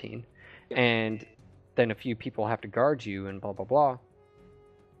 against 15. And then a few people have to guard you and blah, blah, blah.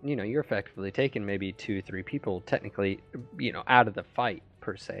 You're effectively taking maybe 2-3 people technically, out of the fight,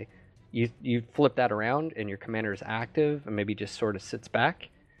 per se. You flip that around and your commander is active and maybe just sort of sits back.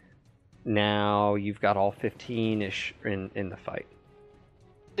 Now you've got all 15-ish in the fight.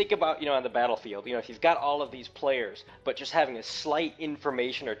 Think about, on the battlefield, if you've got all of these players, but just having a slight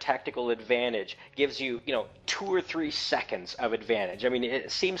information or tactical advantage gives you, 2 or 3 seconds of advantage. I mean, it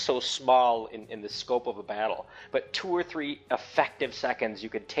seems so small in the scope of a battle, but 2 or 3 effective seconds you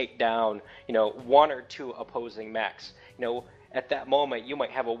could take down, 1 or 2 opposing mechs. At that moment, you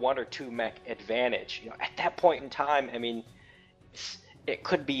might have a 1 or 2 mech advantage. At that point in time, it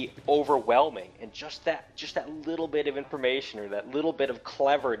could be overwhelming, and just that little bit of information or that little bit of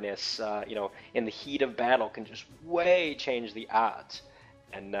cleverness, in the heat of battle can just way change the odds.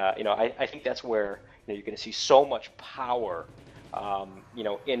 And I think that's where you're going to see so much power,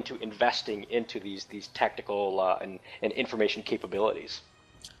 into investing into these tactical and information capabilities.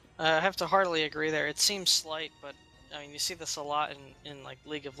 I have to heartily agree there. It seems slight, but I mean, you see this a lot in like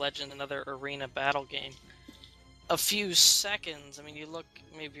League of Legends and other arena battle game. A few seconds, I mean, you look,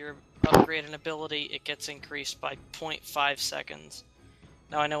 maybe your upgrade an ability, it gets increased by 0.5 seconds.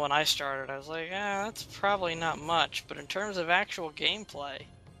 Now, I know when I started, I was like, that's probably not much, but in terms of actual gameplay,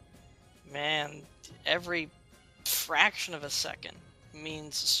 man, every fraction of a second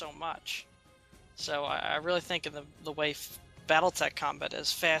means so much. So I really think in the way Battletech combat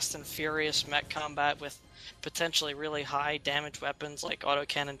is, fast and furious mech combat with potentially really high damage weapons like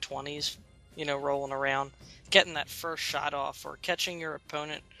autocannon 20s, rolling around, getting that first shot off or catching your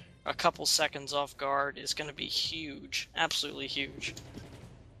opponent a couple seconds off guard is going to be huge, absolutely huge.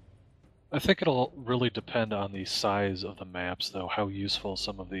 I think it'll really depend on the size of the maps, though, how useful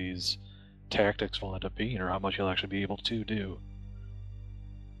some of these tactics will end up being, or how much you'll actually be able to do.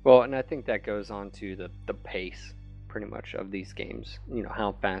 Well, and I think that goes on to the pace, pretty much, of these games.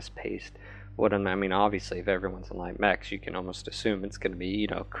 How fast-paced. I mean, obviously, if everyone's in light mechs, you can almost assume it's going to be,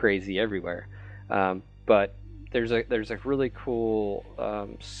 crazy everywhere. But there's a really cool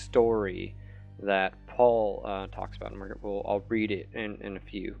story that Paul talks about. I'll read it in a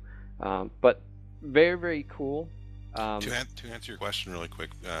few. But very, very cool. To answer your question really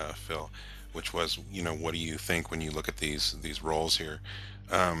quick, Phil, which was, what do you think when you look at these roles here?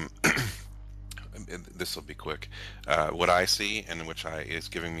 This will be quick. What I see, and which is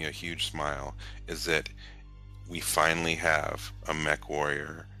giving me a huge smile, is we finally have a Mech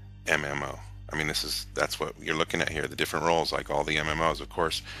Warrior MMO. I mean, that's what you're looking at here. The different roles, like all the MMOs. Of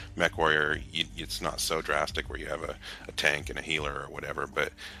course, Mech Warrior, it's not so drastic where you have a tank and a healer or whatever.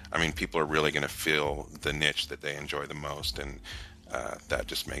 But I mean, people are really going to feel the niche that they enjoy the most, and that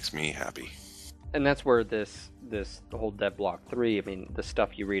just makes me happy. And that's where the whole Devblock 3, I mean, the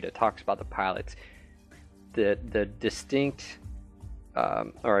stuff you read, it talks about the pilots, the distinct,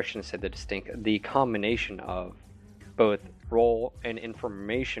 or I shouldn't say the distinct, the combination of both role and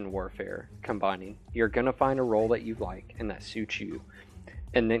information warfare combining. You're going to find a role that you like and that suits you.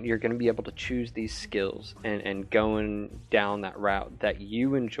 And then you're going to be able to choose these skills and going down that route that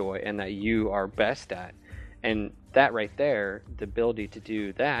you enjoy and that you are best at. And that right there, the ability to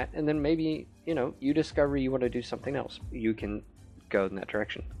do that, and then maybe, you discover you want to do something else. You can go in that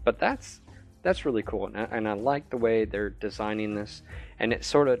direction. But that's really cool. And I like the way they're designing this. And it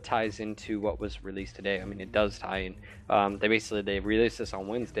sort of ties into what was released today. I mean, it does tie in. They released this on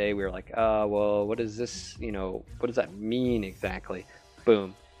Wednesday. We were like, well, what is this? What does that mean exactly?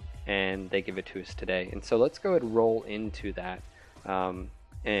 Boom. And they give it to us today. And so let's go ahead and roll into that.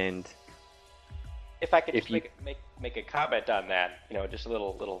 And if I could just make a comment on that, just a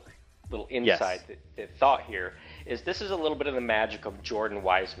little insight, Yes. the thought here is this is a little bit of the magic of Jordan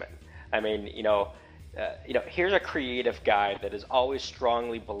Wiseman. I mean, here's a creative guy that has always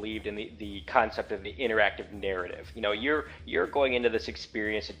strongly believed in the concept of the interactive narrative. You're going into this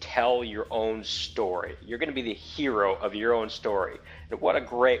experience to tell your own story. You're going to be the hero of your own story. And what a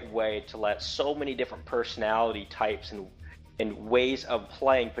great way to let so many different personality types and ways of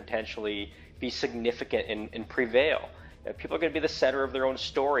playing potentially be significant and prevail. People are going to be the center of their own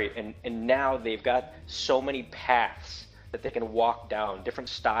story, and now they've got so many paths that they can walk down, different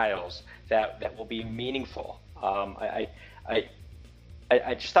styles that will be meaningful. I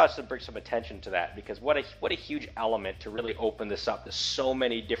just thought to bring some attention to that, because what a huge element to really open this up to so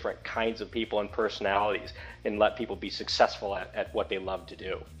many different kinds of people and personalities, and let people be successful at what they love to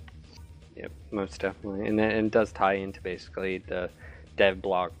do. Yep, most definitely. And it does tie into basically the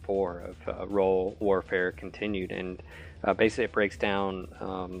Devblock 4 of Role Warfare Continued, and basically it breaks down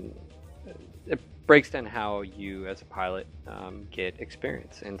how you as a pilot get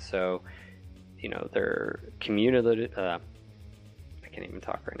experience. And so, they're cumulative. I can't even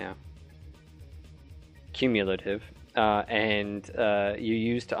talk right now. Cumulative, and you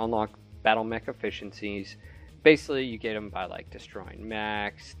use to unlock battle mech efficiencies. Basically, you get them by destroying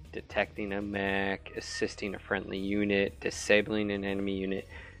mechs, detecting a mech, assisting a friendly unit, disabling an enemy unit,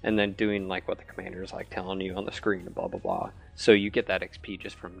 and then doing what the commander is telling you on the screen, blah blah blah. So you get that XP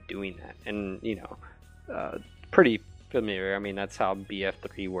just from doing that, and pretty familiar. I mean, that's how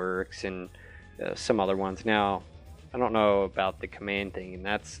BF3 works, and some other ones. Now, I don't know about the command thing, and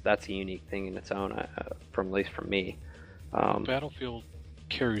that's a unique thing in its own, at least from me. Battlefield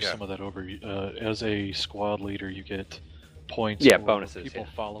carries some of that over. As a squad leader, you get points. Yeah, for bonuses. People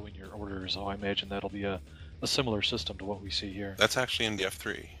following your orders. So I imagine that'll be a similar system to what we see here. That's actually in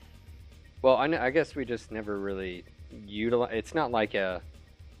BF3. Well, I guess we just never really utilize. It's not like you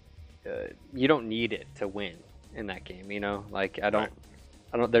don't need it to win in that game. I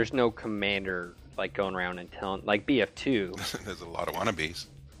don't. There's no commander going around and telling BF2. There's a lot of wannabes.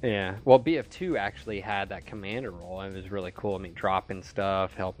 Yeah. Well, BF2 actually had that commander role, and it was really cool. I mean, dropping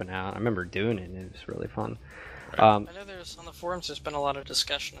stuff, helping out. I remember doing it, and it was really fun. I know there's on the forums. There's been a lot of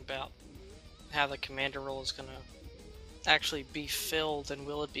discussion about how the commander role is going to actually be filled, and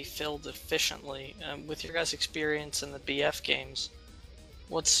will it be filled efficiently? With your guys' experience in the BF games,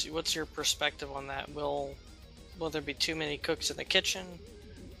 what's your perspective on that? Will there be too many cooks in the kitchen?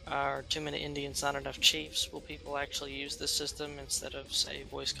 Are too many Indians, not enough chiefs? Will people actually use this system instead of, say,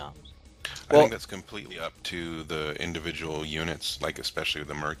 voice comms? I think that's completely up to the individual units, like especially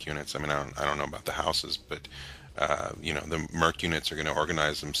the Merc units. I mean, I don't know about the houses, but the Merc units are going to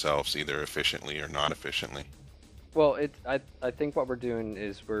organize themselves either efficiently or not efficiently. Well, I think what we're doing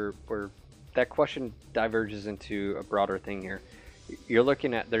is we're that question diverges into a broader thing here. You're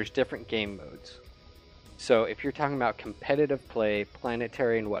looking at there's different game modes. So if you're talking about competitive play,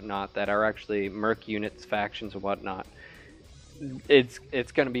 planetary and whatnot, that are actually Merc units, factions and whatnot, it's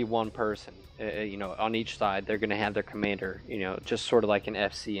going to be one person. On each side, they're going to have their commander. Just sort of like an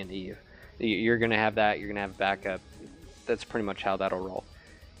FC and Eve. You're going to have that. You're going to have backup. That's pretty much how that'll roll.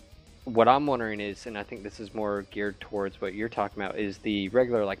 What I'm wondering is, and I think this is more geared towards what you're talking about, is the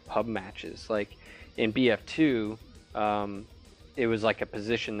regular like pub matches. Like in BF2, it was like a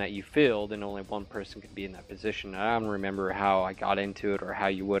position that you filled, and only one person could be in that position. I don't remember how I got into it or how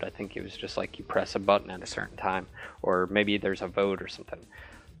you would. I think it was just like you press a button at a certain time, or maybe there's a vote or something.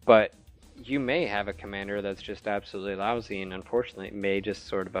 But you may have a commander that's just absolutely lousy, and unfortunately it may just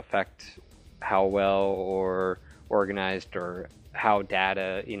sort of affect how well or organized or how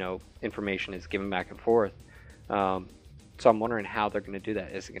data, information is given back and forth. So I'm wondering how they're going to do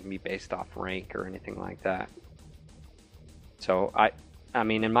that. Is it going to be based off rank or anything like that? So I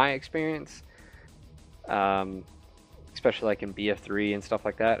mean, in my experience, especially like in BF3 and stuff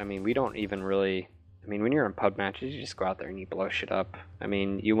like that, I mean, we don't even really. I mean, when you're in pub matches, you just go out there and you blow shit up. I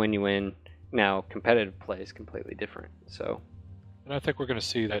mean, you win, you win. Now, competitive play is completely different. So, And I think we're going to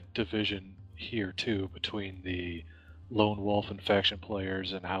see that division here too between the lone wolf and faction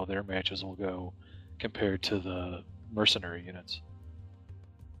players and how their matches will go compared to the mercenary units.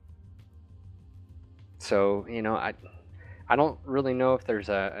 So I don't really know if there's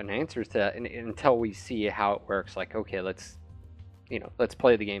an answer to that until we see how it works. Like, okay, let's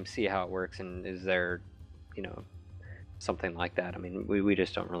play the game, see how it works, and is there, something like that. I mean, we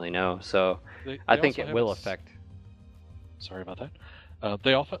just don't really know. So I think it will affect. Sorry about that.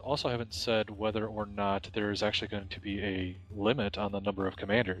 They also haven't said whether or not there is actually going to be a limit on the number of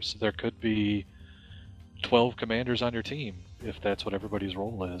commanders. There could be 12 commanders on your team if that's what everybody's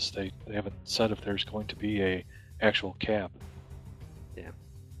role is. They haven't said if there's going to be a actual cap. Yeah.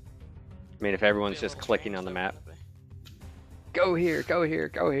 I mean, if everyone's just clicking on the map, go here, go here,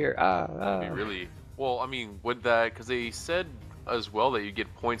 go here. That'd be really well. I mean, would that, because they said as well that you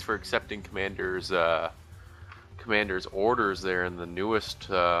get points for accepting commanders' orders there in the newest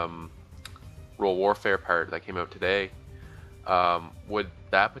World Warfare part that came out today. Would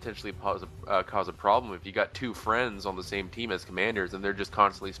that potentially cause a problem if you got two friends on the same team as commanders and they're just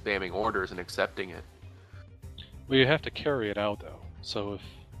constantly spamming orders and accepting it? Well, you have to carry it out though. So if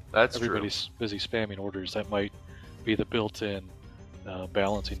That's everybody's busy spamming orders, that might be the built-in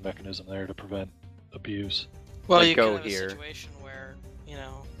balancing mechanism there to prevent abuse. Well, Like, you go could have here. a situation where,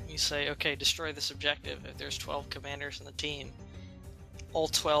 you say, okay, destroy this objective. If there's 12 commanders in the team, all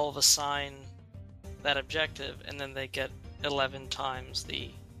 12 assign that objective, and then they get 11 times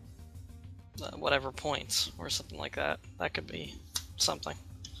the whatever points, or something like that. That could be something.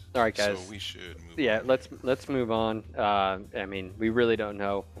 All right, guys. So we should move Yeah, on. let's move on. I mean, we really don't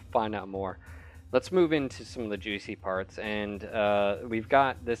know. We'll find out more. Let's move into some of the juicy parts, and we've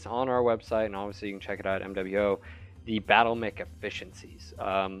got this on our website, and obviously you can check it out at MWO. The battle mech efficiencies.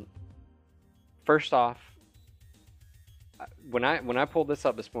 First off, when I pulled this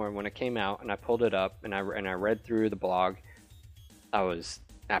up this morning, when it came out, and I pulled it up, and I read through the blog, I was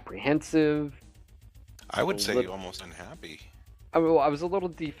apprehensive. I would say little- almost unhappy. I was a little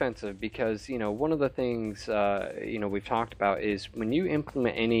defensive because, one of the things, we've talked about is when you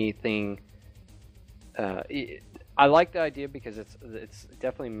implement anything, I like the idea because it's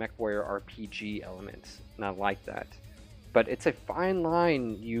definitely MechWarrior RPG elements, and I like that. But it's a fine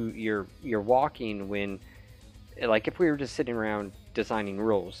line you're walking when, like, if we were just sitting around designing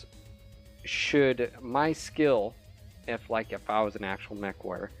rules, should my skill, if I was an actual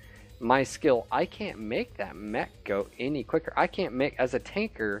MechWarrior, my skill, I can't make that mech go any quicker. As a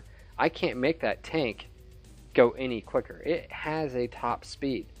tanker, I can't make that tank go any quicker. It has a top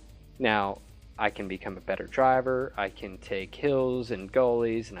speed. Now, I can become a better driver, I can take hills and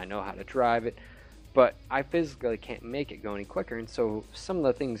gullies, and I know how to drive it, but I physically can't make it go any quicker. And so some of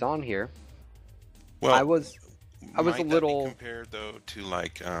the things on here, Well, I was a might that be little. compared though to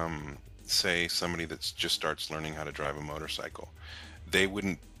like, say somebody that just starts learning how to drive a motorcycle. They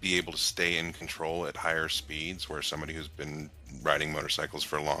wouldn't be able to stay in control at higher speeds, where somebody who's been riding motorcycles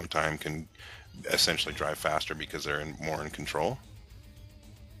for a long time can essentially drive faster because they're more in control.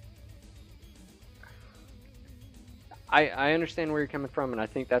 I understand where you're coming from, and I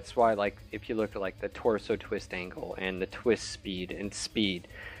think that's why, like, if you look at like the torso twist angle and the twist speed and speed,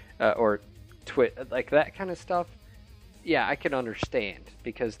 or like that kind of stuff, yeah, I can understand,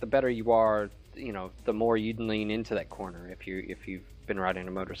 because the better you are, you know, the more you'd lean into that corner. If you've been riding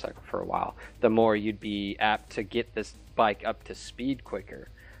a motorcycle for a while, the more you'd be apt to get this bike up to speed quicker.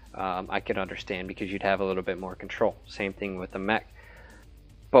 I can understand, because you'd have a little bit more control. Same thing with the mech.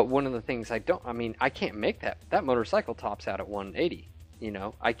 But one of the things I can't make that motorcycle tops out at 180. You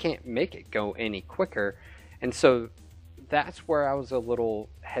know, I can't make it go any quicker. And so that's where I was a little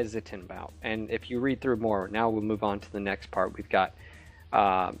hesitant about. And if you read through more, now we'll move on to the next part. We've got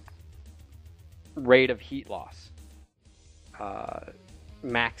rate of heat loss,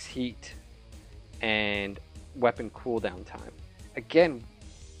 max heat, and weapon cooldown time. Again,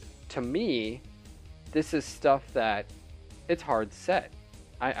 to me, this is stuff that it's hard set.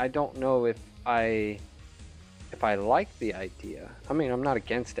 I don't know if I like the idea. I mean, I'm not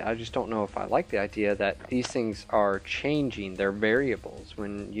against it. I just don't know if I like the idea that these things are changing. They're variables.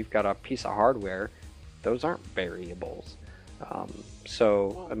 When you've got a piece of hardware, those aren't variables.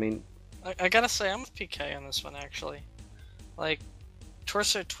 I mean, I gotta say, I'm with PK on this one, actually. Like,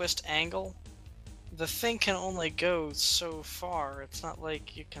 torso twist angle, the thing can only go so far. It's not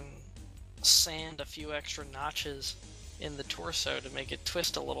like you can sand a few extra notches in the torso to make it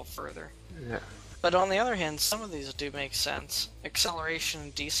twist a little further. Yeah. But on the other hand, some of these do make sense. Acceleration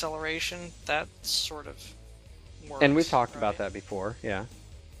and deceleration, that sort of works. and we've talked right? about that before, yeah.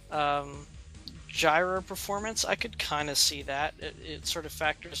 Gyro performance, I could kind of see that. It sort of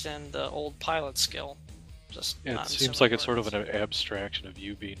factors in the old pilot skill. Just Yeah, not it in seems similar like it's sort of words. an abstraction of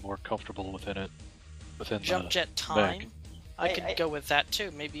you being more comfortable within it. Within Jump the jet time, mech. I could go with that too.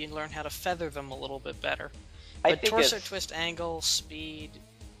 Maybe you learn how to feather them a little bit better. I But think torso it's- twist angle, speed,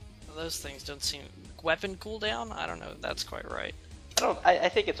 those things don't seem... Weapon cooldown? I don't know if that's quite right. I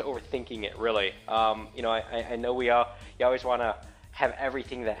think it's overthinking it, really. You know, I know you always want to have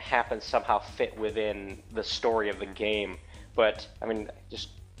everything that happens somehow fit within the story of the game, but I mean,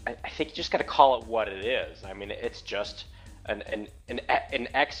 I think you just got to call it what it is. I mean, it's just an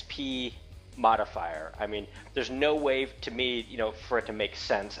XP modifier. I mean, there's no way to me, you know, for it to make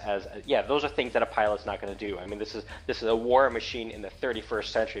sense as those are things that a pilot's not going to do. I mean, this is a war machine in the 31st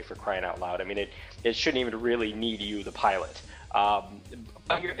century, for crying out loud. I mean, it shouldn't even really need you, the pilot.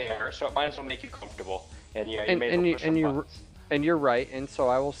 But you're there, so it might as well make you comfortable. And you may as well push some buttons. And you're right. And so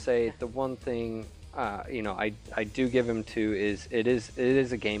I will say the one thing, you know, I do give him to is it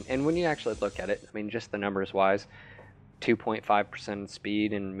is a game. And when you actually look at it, I mean, just the numbers wise, 2.5%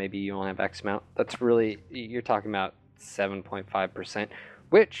 speed, and maybe you only have X amount. That's really, you're talking about 7.5%,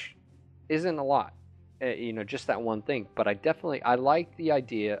 which isn't a lot. You know, just that one thing. But I like the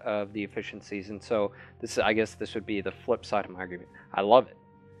idea of the efficiencies, and so I guess this would be the flip side of my argument. I love it.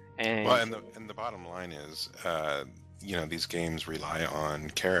 And Well, and the bottom line is, you know, these games rely on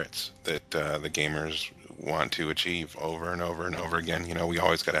carrots that the gamers want to achieve over and over and over again. You know, we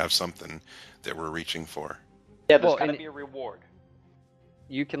always got to have something that we're reaching for. Yeah, there's Well, got to and- be a reward.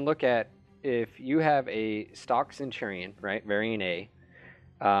 you can look at, if you have a stock Centurion, right, variant A,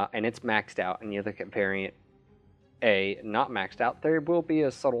 and it's maxed out, and you look at variant A not maxed out, there will be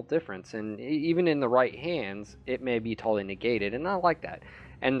a subtle difference, and even in the right hands, it may be totally negated, and I like that.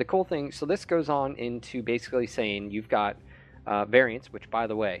 And the cool thing, so this goes on into basically saying you've got variants, which, by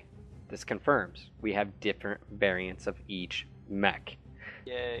the way, this confirms we have different variants of each mech.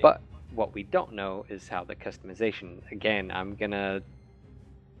 Yay. But what we don't know is how the customization. Again, I'm gonna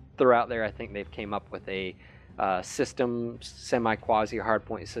throw out there, I think they've came up with a system, semi-quasi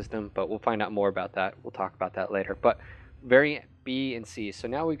hardpoint system, but we'll find out more about that. We'll talk about that later. But variant B and C. So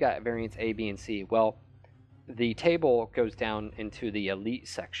now we've got variants A, B, and C. Well, the table goes down into the elite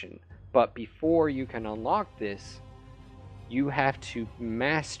section, but before you can unlock this, you have to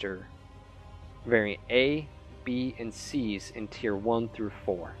master variant A, B, and C's in tier 1 through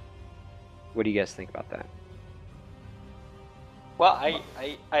 4. What do you guys think about that? Well,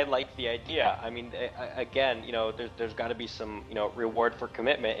 I like the idea. I mean, again, you know, there's got to be some, you know, reward for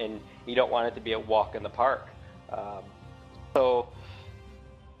commitment, and you don't want it to be a walk in the park. So,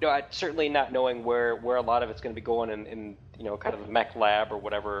 you know, certainly not knowing where a lot of it's going to be going in kind of the mech lab or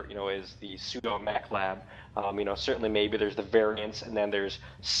whatever, is the pseudo mech lab. Certainly maybe there's the variants, and then there's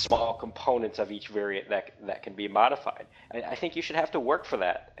small components of each variant that can be modified. I think you should have to work for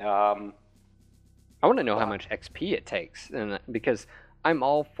that. I want to know how much XP it takes, and because I'm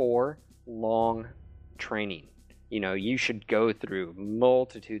all for long training. You should go through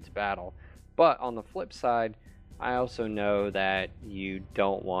multitudes of battle, but on the flip side, I also know that you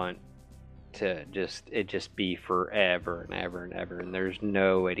don't want to just be forever and ever and ever, and there's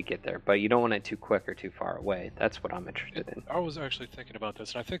no way to get there. But you don't want it too quick or too far away. That's what I'm interested in. I was actually thinking about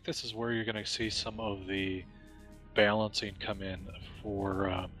this, and I think this is where you're going to see some of the balancing come in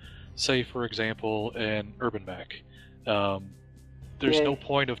for, say, for example, an urban mech. There's no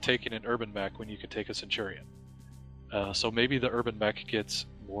point of taking an urban mech when you can take a Centurion. So maybe the urban mech gets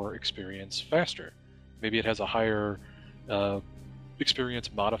more experience faster. Maybe it has a higher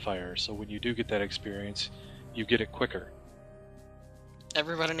experience modifier, so when you do get that experience, you get it quicker.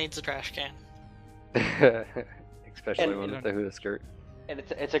 Everybody needs a trash can. Especially one with the hula skirt. And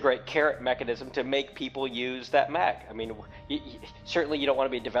it's a great carrot mechanism to make people use that mech. I mean, certainly you don't want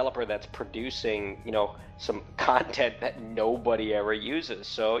to be a developer that's producing, some content that nobody ever uses.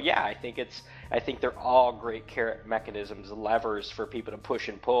 So yeah, I think they're all great carrot mechanisms, levers for people to push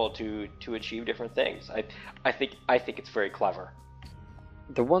and pull to achieve different things. I think it's very clever.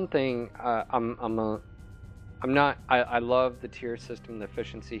 The one thing I love the tier system, the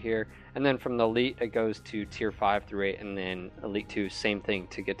efficiency here, and then from the Elite it goes to tier 5 through 8, and then Elite 2, same thing.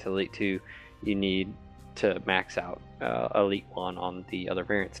 To get to Elite 2, you need to max out Elite 1 on the other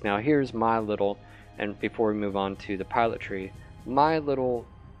variants. Now here's my little, and before we move on to the pilot tree, my little,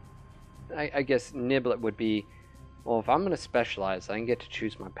 I guess, niblet would be, well, if I'm going to specialize, I can get to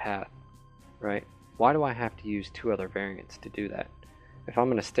choose my path, right? Why do I have to use 2 other variants to do that? If I'm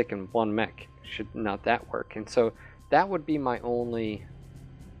going to stick in one mech, should not that work? And so that would be my only,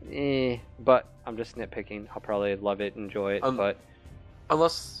 but I'm just nitpicking. I'll probably love it, enjoy it, but...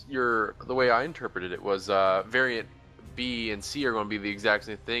 Unless the way I interpreted it was variant B and C are going to be the exact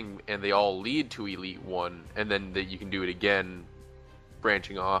same thing, and they all lead to Elite 1, and then that you can do it again,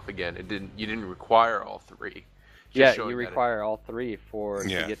 branching off again. You didn't require all 3. Yeah, you require all 3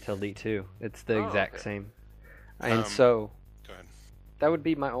 to get to Elite 2. It's the exact same. And so... Go ahead. That would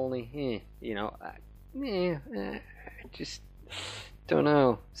be my only, just don't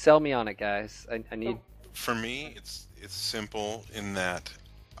know. Sell me on it, guys. I need. For me, it's simple in that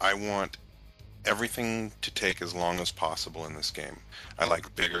I want everything to take as long as possible in this game. I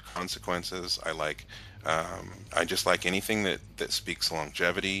like bigger consequences. I just like anything that speaks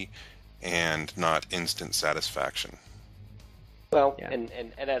longevity and not instant satisfaction. Well, Yeah.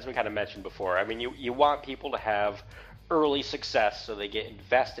 and as we kind of mentioned before, I mean, you want people to have early success so they get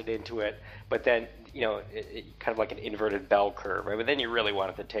invested into it, but then it kind of like an inverted bell curve, right? But then you really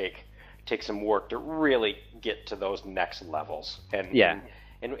want it to take some work to really get to those next levels. And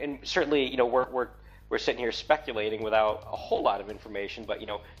and certainly we're sitting here speculating without a whole lot of information, but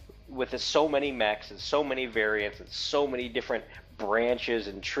with so many mechs and so many variants and so many different branches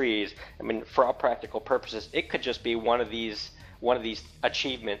and trees, I mean, for all practical purposes, it could just be one of these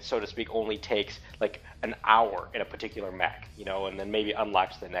achievements, so to speak, only takes like an hour in a particular mech, and then maybe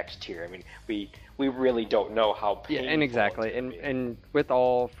unlocks the next tier. I mean, we really don't know how painful And exactly, it's gonna be. and with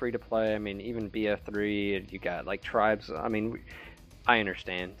all free to play, I mean, even BF3, you got like tribes. I mean, I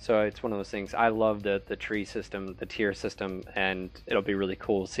understand. So it's one of those things. I love the tree system, the tier system, and it'll be really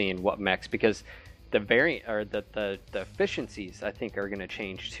cool seeing what mechs, because the variant or the efficiencies I think are going to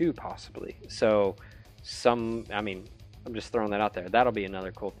change too, possibly. So I'm just throwing that out there. That'll be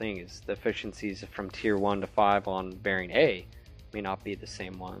another cool thing, is the efficiencies from tier 1 to 5 on variant A may not be the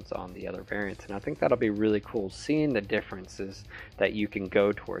same ones on the other variants. And I think that'll be really cool, seeing the differences that you can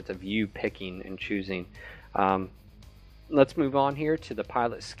go towards of you picking and choosing. Let's move on here to the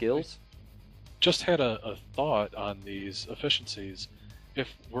pilot skills. Just had a thought on these efficiencies. If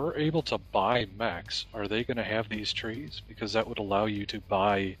we're able to buy mechs, are they going to have these trees? Because that would allow you to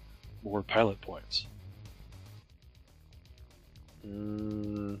buy more pilot points.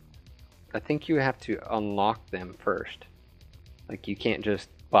 I think you have to unlock them first. Like, you can't just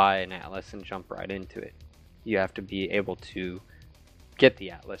buy an Atlas and jump right into it. You have to be able to get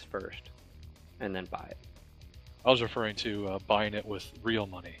the Atlas first and then buy it. I was referring to buying it with real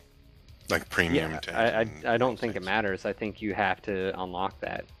money. Like premium. I don't think it matters. I think you have to unlock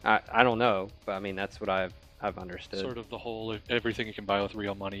that. I don't know, but I mean, that's what I've understood. Sort of the whole, everything you can buy with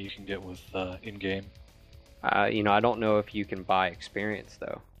real money you can get with in-game. I don't know if you can buy experience,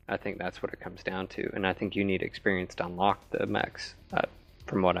 though. I think that's what it comes down to, and I think you need experience to unlock the mechs,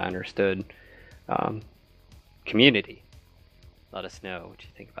 from what I understood. Community let us know what you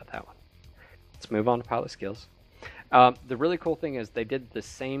think about that one. Let's move on to pilot skills. The really cool thing is they did the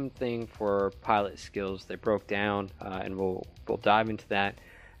same thing for pilot skills. They broke down, and we'll dive into that.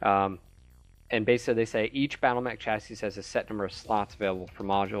 And basically they say each battle mech chassis has a set number of slots available for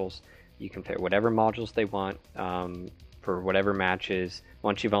modules. You can fit whatever modules they want for whatever matches.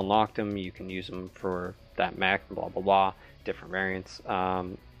 Once you've unlocked them, you can use them for that mech, blah, blah, blah, different variants.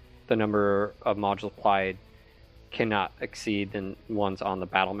 The number of modules applied cannot exceed the ones on the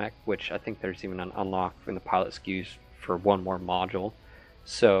battle mech, which I think there's even an unlock in the pilot SKUs for one more module.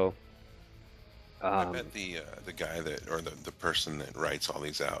 So I bet the guy that, or the person that writes all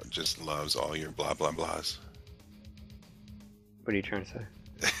these out just loves all your blah blah blahs. What are you trying to say?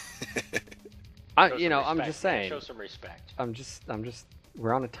 Show You know, some I'm respect, just man. saying. Show some respect. I'm just.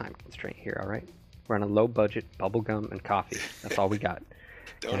 We're on a time constraint here, all right? We're on a low budget bubblegum and coffee. That's all we got.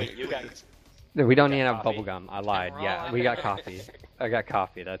 Donate, You got- please. We don't got even have coffee. bubblegum. I lied. we're all Yeah, out. we got coffee. I got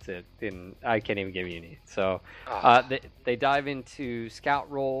coffee. That's it. And I can't even give you any. So Ah. they dive into scout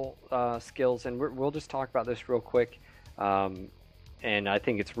role skills, and we'll just talk about this real quick. And I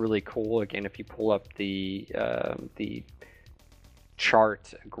think it's really cool. Again, if you pull up the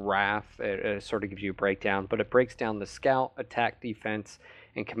chart graph, it sort of gives you a breakdown, but it breaks down the scout, attack, defense,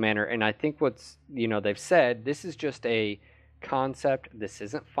 and commander. And I think what's, they've said this is just a concept. This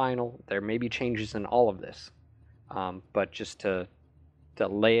isn't final. There may be changes in all of this, but just to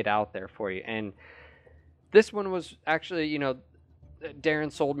lay it out there for you. And this one was actually,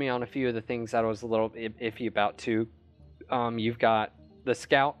 Darren sold me on a few of the things that I was a little iffy about too. You've got the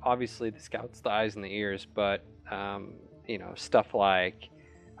scout. Obviously, the scout's the eyes and the ears, but stuff like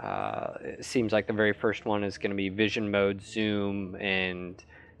it seems like the very first one is going to be vision mode, zoom, and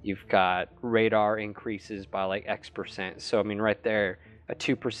you've got radar increases by like X%. So I mean, right there, a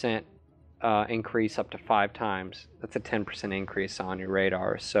 2% increase up to 5 times. That's a 10% increase on your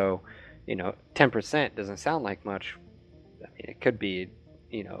radar. So 10% doesn't sound like much. I mean, it could be,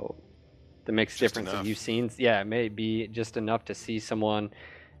 the mixed Just difference enough. of you seen. Yeah, it may be just enough to see someone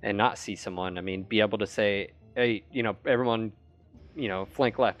and not see someone. I mean, be able to say, hey, everyone,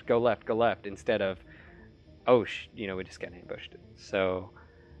 flank left, go left, instead of, oh, we just got ambushed. So,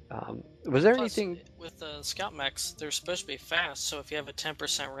 was there Plus, anything? with the scout mechs, they're supposed to be fast, so if you have a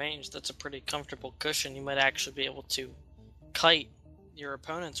 10% range, that's a pretty comfortable cushion. You might actually be able to kite your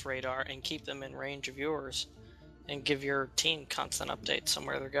opponent's radar and keep them in range of yours, and give your team constant updates on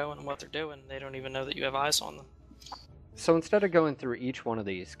where they're going and what they're doing. They don't even know that you have eyes on them. So instead of going through each one of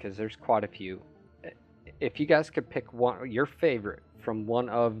these, because there's quite a few, if you guys could pick your favorite from one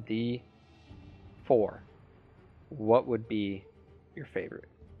of the 4, what would be your favorite?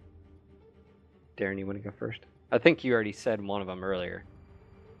 Darren, you want to go first? I think you already said one of them earlier.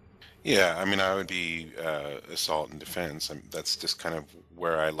 Yeah, I mean, I would be assault and defense. That's just kind of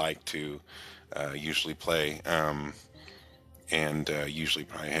where I like to usually play, and usually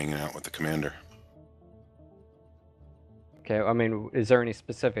probably hanging out with the commander. Okay, I mean, is there any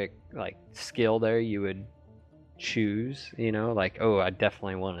specific skill there you would choose? Like, oh, I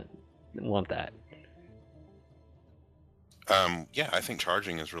definitely want that. Yeah, I think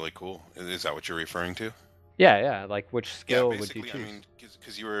charging is really cool. Is that what you're referring to? Yeah. Like, which skill would you basically, choose? I mean,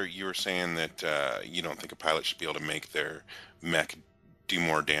 because you were saying that you don't think a pilot should be able to make their mech do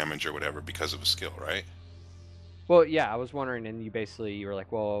more damage or whatever because of a skill, right? Well, yeah, I was wondering, and you were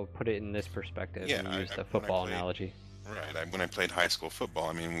like, well, put it in this perspective, Yeah, and use the when I football played- analogy. Right. When I played high school football,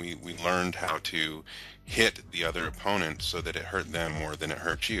 I mean, we learned how to hit the other opponent so that it hurt them more than it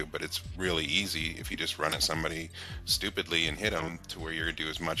hurt you. But it's really easy if you just run at somebody stupidly and hit them to where you're going to do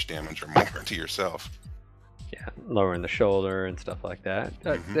as much damage or more to yourself. Yeah, lowering the shoulder and stuff like that.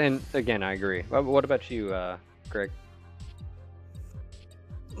 Mhm. And again, I agree. What about you, Greg?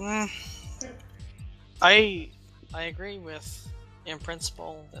 I agree with, in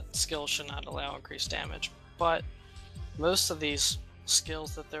principle, that skills should not allow increased damage, but most of these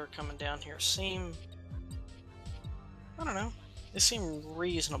skills that they're coming down here seem, I don't know, they seem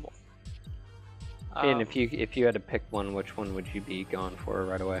reasonable. And if you had to pick one, which one would you be going for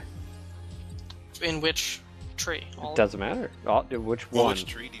right away? In which tree? It doesn't matter. Which Well, one? which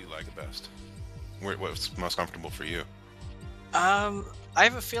tree do you like the best? What's most comfortable for you? I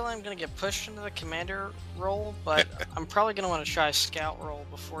have a feeling I'm going to get pushed into the commander role, but I'm probably going to want to try scout role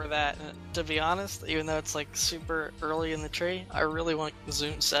before that. And to be honest, even though it's like super early in the tree, I really want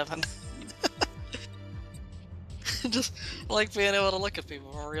Zoom 7. Just like being able to look at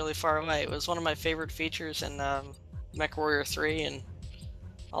people from really far away. It was one of my favorite features in MechWarrior 3 and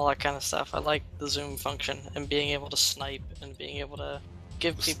all that kind of stuff. I like the zoom function and being able to snipe and being able to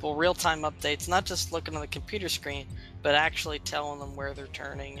give people real-time updates, not just looking on the computer screen, but actually telling them where they're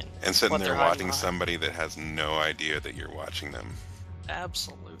turning And sitting what there they're hiding watching behind. somebody that has no idea that you're watching them.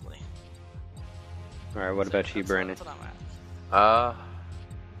 Absolutely. All right, what about you, That's Brandon? what I'm at.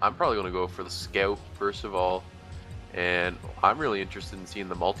 I'm probably going to go for the scout first of all, and I'm really interested in seeing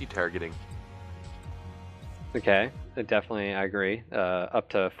the multi-targeting. Okay, definitely, I agree. Up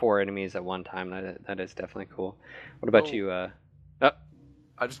to 4 enemies at one time, that is definitely cool. What about Oh. you?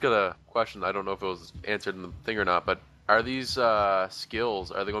 I just got a question. I don't know if it was answered in the thing or not, but are these skills,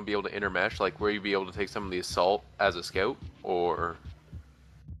 are they going to be able to intermesh? Like, will you be able to take some of the assault as a scout, or...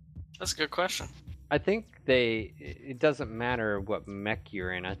 That's a good question. I think it doesn't matter what mech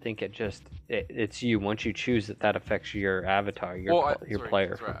you're in. I think it's you. Once you choose it, that affects your avatar, your sorry,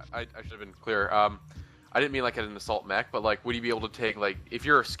 player. Sorry, I should have been clear. I didn't mean like an assault mech, but like, would you be able to take, like, if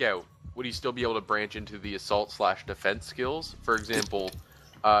you're a scout, would you still be able to branch into the assault/defense skills? For example,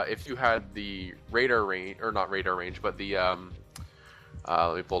 if you had the radar range, or not radar range, but the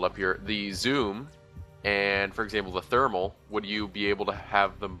let me pull it up here, the zoom, and for example the thermal, would you be able to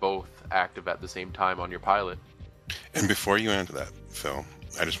have them both active at the same time on your pilot? And before you answer that, Phil,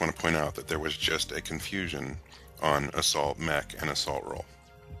 I just want to point out that there was just a confusion on assault mech and assault roll.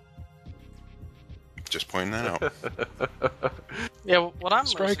 Just pointing that out. Yeah, what I'm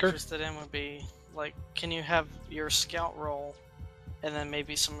most Striker. interested in would be, like, can you have your scout roll and then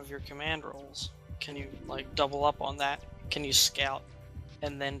maybe some of your command rolls? Can you, like, double up on that? Can you scout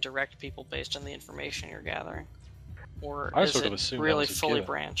and then direct people based on the information you're gathering? Or I is sort of it assumed that really was a fully given.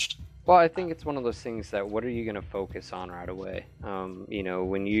 branched? Well, I think it's one of those things that what are you going to focus on right away?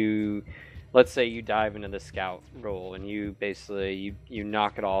 When you, let's say you dive into the scout role and you basically you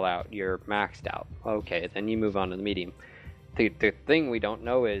knock it all out, you're maxed out. Okay, then you move on to the medium. The thing we don't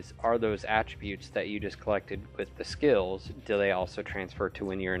know is, are those attributes that you just collected with the skills, do they also transfer to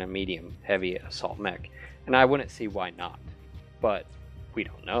when you're in a medium heavy assault mech? And I wouldn't see why not, but we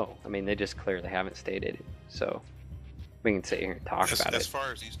don't know. I mean, they just clearly haven't stated it, so we can sit here and talk about As it.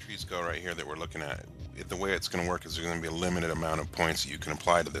 far as these trees go right here that we're looking at, the way it's going to work is there's going to be a limited amount of points that you can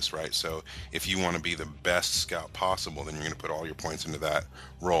apply to this, right? So if you want to be the best scout possible, then you're going to put all your points into that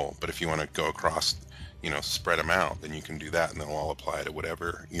role. But if you want to go across, spread them out, then you can do that and they'll all apply to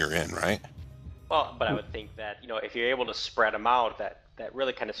whatever you're in, right? Well, but I would think that, if you're able to spread them out, that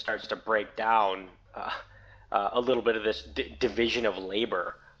really kind of starts to break down a little bit of this division of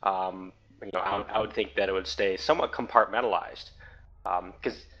labor. I would think that it would stay somewhat compartmentalized,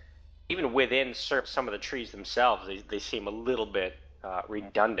 because even within some of the trees themselves, they seem a little bit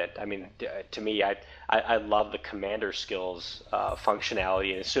redundant. I mean, to me, I love the commander skills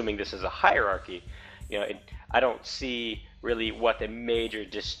functionality, and assuming this is a hierarchy, I don't see really what the major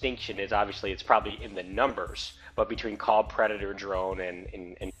distinction is. Obviously, it's probably in the numbers, but between call predator drone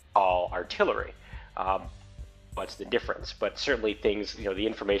and call artillery. What's the difference? But certainly things, the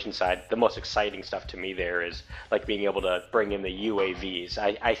information side, the most exciting stuff to me there is like being able to bring in the UAVs.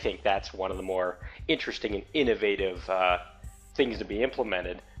 I think that's one of the more interesting and innovative things to be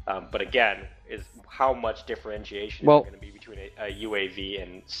implemented. But again, is how much differentiation is there going to be between a UAV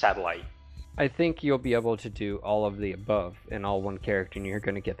and satellite? I think you'll be able to do all of the above in all one character, and you're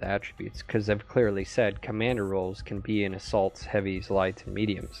going to get the attributes, because they've clearly said commander roles can be in assaults, heavies, lights, and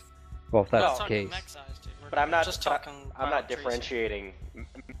mediums. Well, if that's the case. Mech size, dude. But I'm not just talking. I'm not differentiating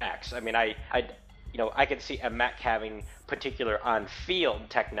mechs. I mean, I could see a mech having particular on-field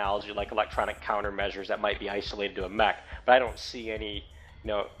technology like electronic countermeasures that might be isolated to a mech, but I don't see any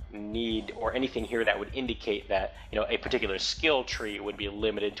need or anything here that would indicate that a particular skill tree would be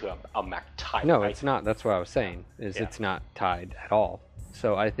limited to a mech type. No, it's not. That's what I was saying. Yeah. It's not tied at all.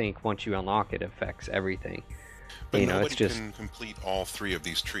 So I think once you unlock it, it affects everything. But it's nobody just can complete all 3 of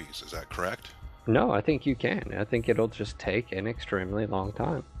these trees, is that correct? no. I think you can. I think it'll just take an extremely long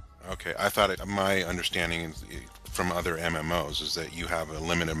time. Okay, I thought my understanding is, from other MMOs is that you have a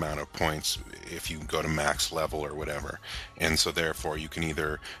limited amount of points if you go to max level or whatever, and so therefore you can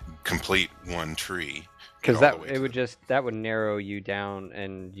either complete one tree, Because get all the way to that would narrow you down,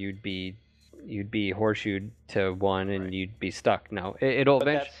 and you'd be horseshoed to one, and Right. you'd be stuck. No, it'll But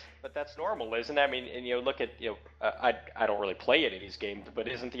eventually. that's normal, isn't it? I mean, and look at I don't really play any of these games, but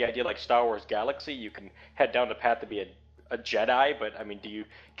isn't the idea like Star Wars Galaxy? You can head down the path to be a Jedi, but I mean,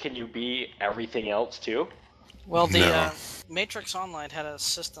 can you be everything else too? Well, the No. Matrix Online had a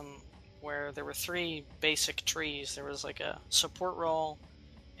system where there were 3 basic trees. There was like a support role,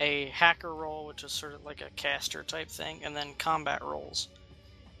 a hacker role, which is sort of like a caster type thing, and then combat roles.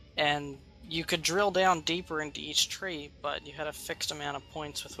 And you could drill down deeper into each tree, but you had a fixed amount of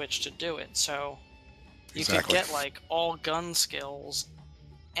points with which to do it. So you Exactly. could get like all gun skills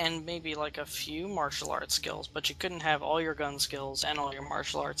and maybe like a few martial arts skills, but you couldn't have all your gun skills and all your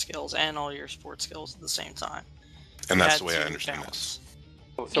martial arts skills and all your sports skills at the same time. And You that's had the way I to understand balance. this.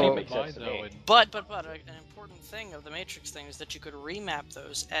 So So- it makes sense to Though, me. and- But an important thing of the Matrix thing is that you could remap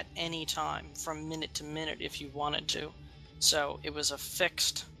those at any time from minute to minute if you wanted to. So it was a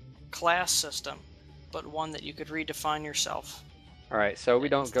fixed class system, but one that you could redefine yourself. All right, so we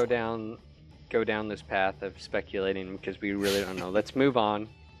don't go down this path of speculating because we really don't know. Let's move on,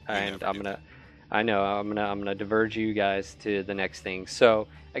 and never I'm do gonna diverge you guys to the next thing. So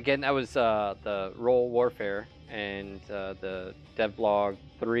again, that was the Roll Warfare and the devlog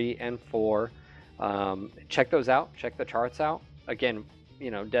 3 and 4. Check those out. Check the charts out. Again,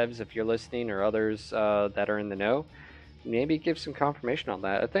 devs, if you're listening, or others that are in the know, maybe give some confirmation on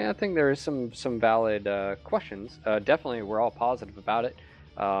that. I think there is some valid questions. Definitely, we're all positive about it.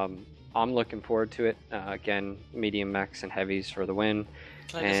 I'm looking forward to it. Again, medium mechs and heavies for the win.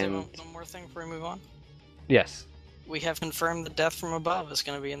 Can I just say And- one more thing before we move on? Yes. We have confirmed that Death from Above is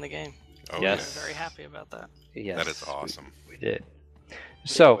going to be in the game. Oh, Yes. I'm very happy about that. Yes. That is awesome. We did. It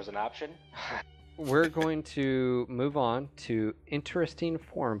So was an option. we're going to move on to interesting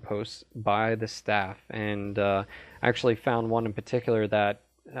forum posts by the staff, and I actually found one in particular that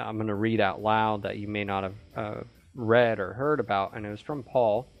I'm going to read out loud that you may not have read or heard about, and it was from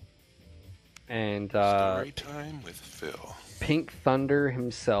Paul. And Story time with Phil. Pink Thunder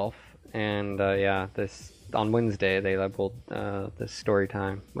himself, and this on Wednesday they labeled this story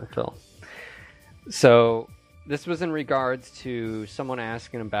time with Phil. So this was in regards to someone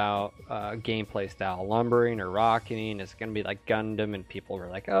asking about gameplay style, lumbering or rocketing. It's going to be like Gundam, and people were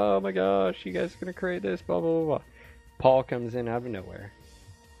like, "Oh my gosh, you guys are going to create this?" Blah blah blah blah. Paul comes in out of nowhere,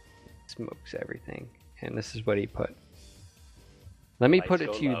 smokes everything, and this is what he put. Let me put it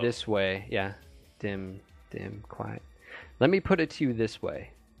Lights to go you low. this way. Yeah, dim, quiet. Let me put it to you this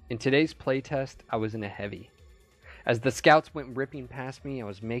way. In today's playtest, I was in a heavy. As the scouts went ripping past me, I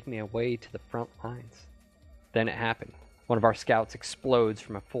was making my way to the front lines. Then it happened. One of our scouts explodes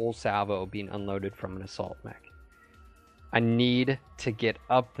from a full salvo being unloaded from an assault mech. I need to get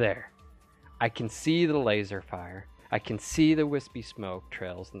up there. I can see the laser fire. I can see the wispy smoke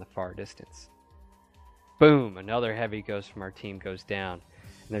trails in the far distance. Boom! Another heavy ghost from our team goes down.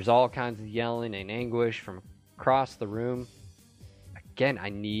 And there's all kinds of yelling and anguish from across the room. Again, I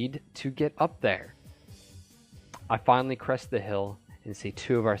need to get up there. I finally crest the hill and see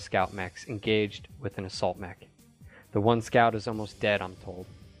two of our scout mechs engaged with an assault mech. The one scout is almost dead, I'm told.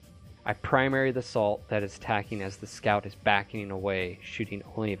 I primary the assault that is attacking as the scout is backing away, shooting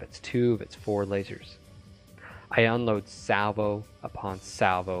only of its 2 of its 4 lasers. I unload salvo upon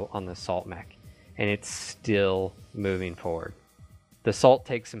salvo on the assault mech, and it's still moving forward. The assault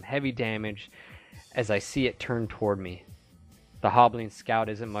takes some heavy damage as I see it turn toward me. The hobbling scout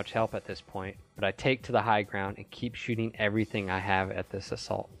isn't much help at this point, but I take to the high ground and keep shooting everything I have at this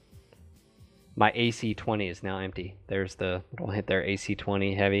assault. My AC-20 is now empty. There's the little hit there,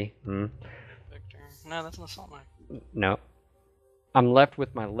 AC-20 heavy. Victor. No, that's an assault mech. No. I'm left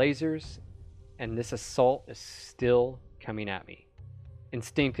with my lasers, and this assault is still coming at me.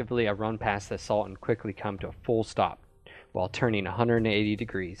 Instinctively, I run past the assault and quickly come to a full stop while turning 180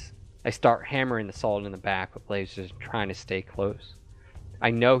 degrees. I start hammering the assault in the back with lasers and trying to stay close.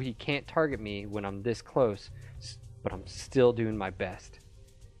 I know he can't target me when I'm this close, but I'm still doing my best.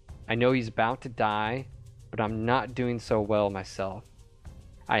 I know he's about to die, but I'm not doing so well myself.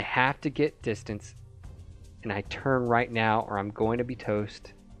 I have to get distance, and I turn right now or I'm going to be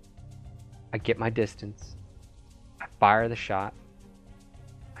toast. I get my distance. I fire the shot.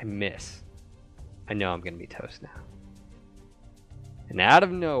 I miss. I know I'm going to be toast now. And out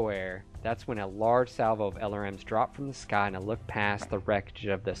of nowhere, that's when a large salvo of LRMs drop from the sky, and I look past the wreckage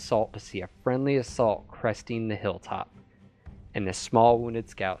of the assault to see a friendly assault cresting the hilltop, and a small wounded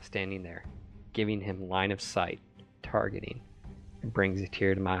scout standing there, giving him line of sight, targeting. It brings a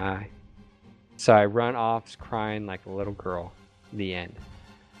tear to my eye. So I run off crying like a little girl. The end.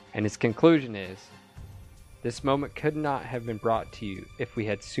 And his conclusion is, this moment could not have been brought to you if we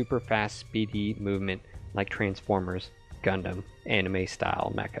had super fast, speedy movement like Transformers, Gundam, anime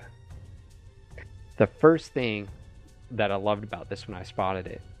style mecha. The first thing that I loved about this when I spotted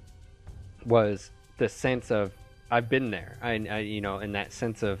it was the sense of I've been there. I in that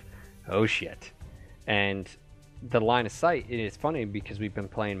sense of oh shit. And the line of sight, it is funny because we've been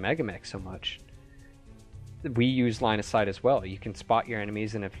playing Megamech so much. We use line of sight as well. You can spot your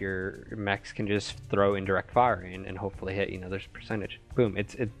enemies, and if your mechs can just throw indirect fire in and hopefully hit, there's a percentage. Boom,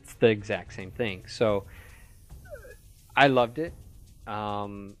 it's the exact same thing. So I loved it.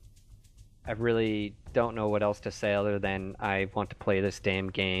 I really don't know what else to say other than I want to play this damn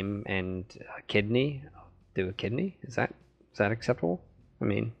game, and kidney. Do a kidney? Is that acceptable? I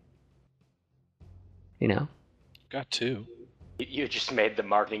mean, you know. Got two. You just made the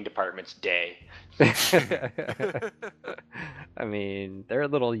marketing department's day. I mean, they're a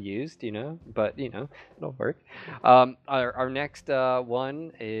little used, but it'll work. Our next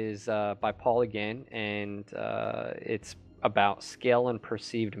one is by Paul again, and it's about scale and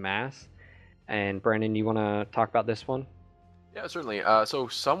perceived mass. And Brandon, you want to talk about this one? Yeah, certainly. So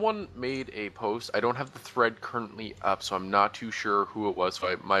someone made a post. I don't have the thread currently up, so I'm not too sure who it was.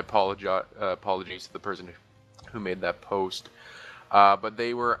 So my apologies to the person who made that post. But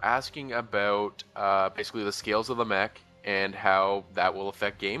they were asking about basically the scales of the mech and how that will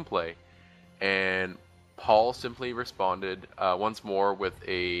affect gameplay. And Paul simply responded once more with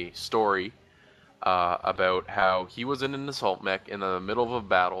a story about how he was in an assault mech in the middle of a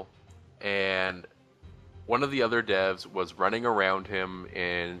battle, and one of the other devs was running around him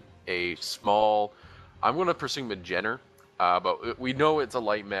in a small, I'm going to presume a Jenner, but we know it's a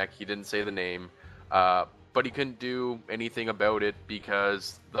light mech. He didn't say the name, but he couldn't do anything about it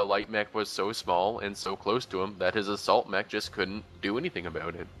because the light mech was so small and so close to him that his assault mech just couldn't do anything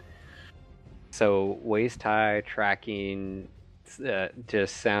about it. So waist high tracking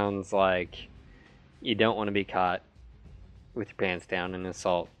just sounds like you don't want to be caught with your pants down in an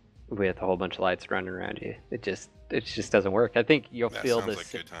assault with a whole bunch of lights running around you. It just doesn't work. I think you'll feel sounds this.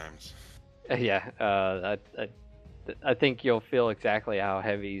 like good times. Yeah, I think you'll feel exactly how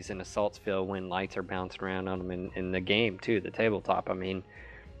heavies and assaults feel when lights are bouncing around on them in the game too, the tabletop. I mean,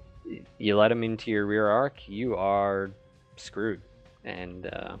 you let them into your rear arc, you are screwed. And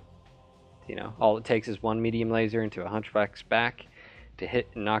all it takes is one medium laser into a hunchback's back to hit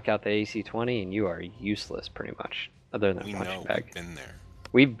and knock out the AC-20, and you are useless pretty much, other than We punching know bag. we've been there.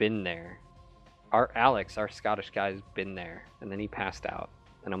 We've been there. Our Alex, our Scottish guy, has been there, and then he passed out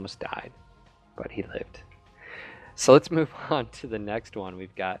and almost died, but he lived. So let's move on to the next one.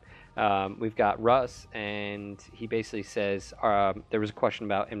 We've got Russ, and he basically says there was a question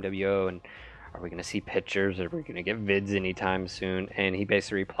about MWO, and are we going to see pictures? Are we going to get vids anytime soon? And he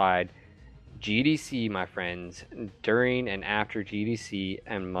basically replied, GDC, my friends, during and after GDC,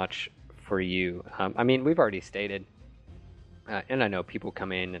 and much for you. I mean, we've already stated. And I know people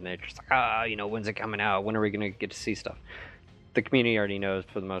come in and they're just like, when's it coming out? When are we going to get to see stuff? The community already knows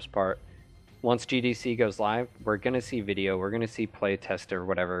for the most part. Once GDC goes live, we're going to see video. We're going to see play test or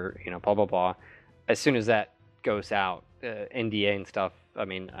whatever, blah, blah, blah. As soon as that goes out, NDA and stuff, I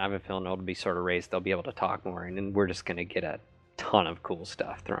mean, I have a feeling it'll be sort of raised. They'll be able to talk more, and then we're just going to get a ton of cool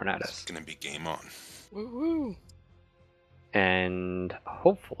stuff thrown at us. It's going to be game on. Woo-hoo. And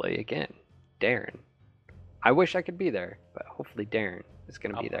hopefully, again, Darren. I wish I could be there, but hopefully Darren is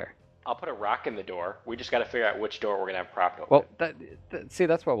going to be there. I'll put a rock in the door. We just got to figure out which door we're going to have propped open. Well, see,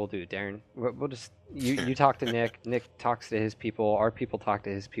 that's what we'll do, Darren. We'll just you talk to Nick. Nick talks to his people. Our people talk to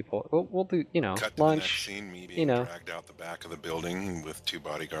his people. We'll do Cut to lunch. the next scene, me being dragged out the back of the building with 2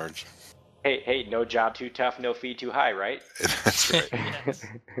 bodyguards. Hey, no job too tough, no fee too high, right? That's right. Yes.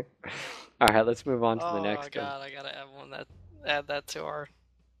 All right, let's move on to the next Oh god, I gotta add that to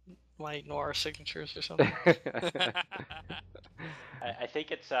my noir signatures or something. I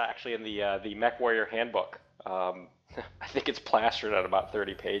think it's actually in the Mech Warrior Handbook. I think it's plastered at about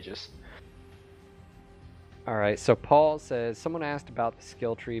 30 pages. All right, so Paul says, someone asked about the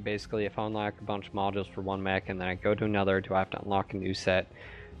skill tree. Basically, if I unlock a bunch of modules for one mech and then I go to another, do I have to unlock a new set?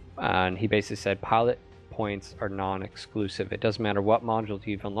 And he basically said pilot points are non-exclusive. It doesn't matter what modules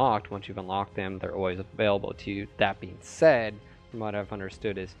you've unlocked. Once you've unlocked them, they're always available to you. That being said, from what I've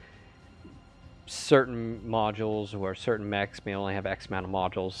understood is certain modules or certain mechs may only have X amount of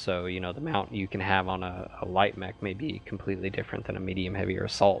modules, so the mount you can have on a light mech may be completely different than a medium, heavy, or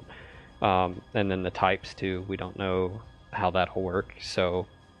assault. And then the types too, we don't know how that'll work, so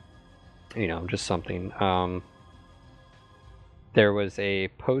just something. There was a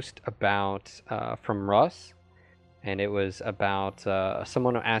post about from Russ, and it was about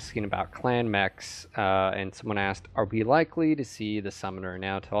someone asking about clan mechs, and someone asked, are we likely to see the Summoner?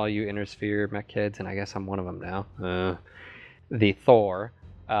 Now, to all you Intersphere mech kids, and I guess I'm one of them now, the Thor,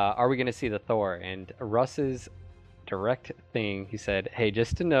 are we going to see the Thor? And Russ's direct thing, he said, hey,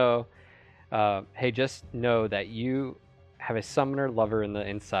 just know that you have a Summoner lover in the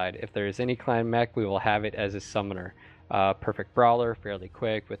inside. If there is any clan mech, we will have it as a Summoner. Perfect brawler, fairly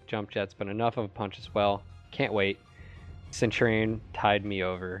quick with jump jets, but enough of a punch as well. Can't wait. Centurion tied me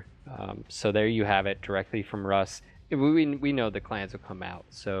over. So there you have it, directly from Russ. We know the clans will come out,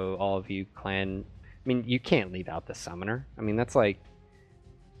 so all of you clan... I mean, you can't leave out the Summoner. I mean, that's like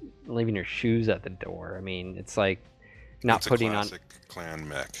leaving your shoes at the door. I mean, it's like not It's a putting on. classic clan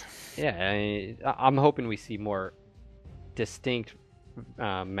mech. Yeah, I'm hoping we see more distinct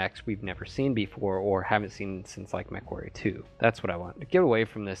mechs we've never seen before or haven't seen since like MechWarrior 2. That's what I want. To get away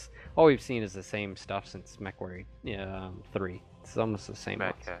from this. All we've seen is the same stuff since MechWarrior 3. It's almost the same.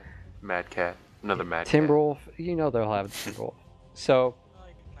 Mad Cat, another Mad Cat. Timberwolf, you know they'll have Timberwolf. So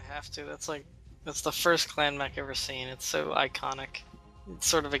I have to. That's the first clan mech ever seen. It's so iconic. It's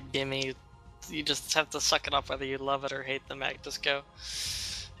sort of a gimme. You just have to suck it up whether you love it or hate the mech. Just go,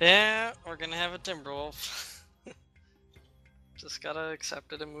 yeah, we're gonna have a Timberwolf. Just gotta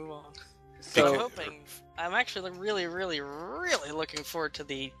accept it and move on. So- I'm actually really, really, really looking forward to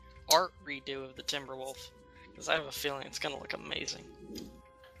the art redo of the Timberwolf. Because I have a feeling it's gonna look amazing.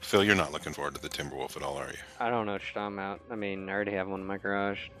 Phil, you're not looking forward to the Timberwolf at all, are you? I don't know what you're talking about. I mean, I already have one in my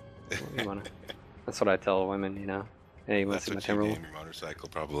garage. What do you wanna... That's what I tell women, you know. Hey, you want That's to see my what you Timberwolf? name your motorcycle,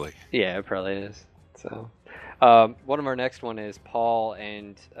 probably. Yeah, it probably is. So, one of our next one is Paul,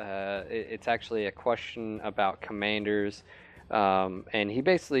 and it's actually a question about commanders, and he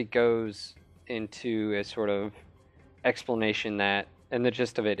basically goes into a sort of explanation that, and the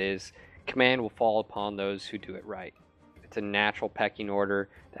gist of it is, command will fall upon those who do it right. It's a natural pecking order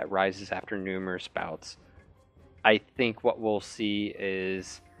that rises after numerous bouts. I think what we'll see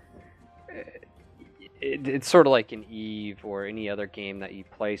is it's sort of like an Eve or any other game that you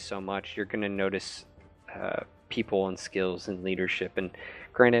play so much, you're going to notice people and skills and leadership. And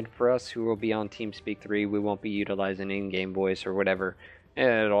granted, for us who will be on TeamSpeak 3, we won't be utilizing in-game voice or whatever.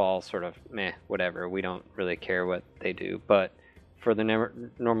 It'll all sort of meh, whatever. We don't really care what they do. But for the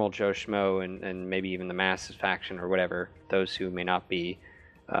normal Joe Schmo and maybe even the Massive faction or whatever, those who may not be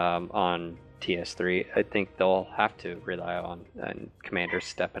on TS3, I think they'll have to rely on commanders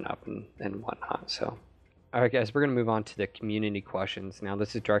stepping up and whatnot. So, all right, guys, we're going to move on to the community questions. Now,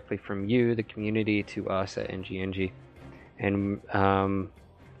 this is directly from you, the community, to us at NGNG. And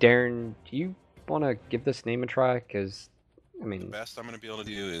Darren, do you want to give this name a try? Because, I The mean, best I'm going to be able to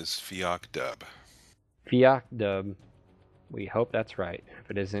do is Fiok Dub. Fiak Dub, we hope that's right. If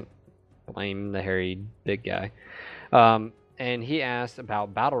it isn't, blame the hairy big guy. And he asked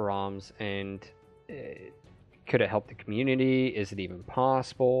about battle ROMs and could it help the community? Is it even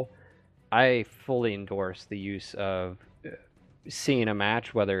possible? I fully endorse the use of seeing a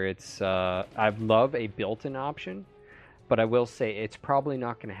match, whether it's I love a built-in option, but I will say it's probably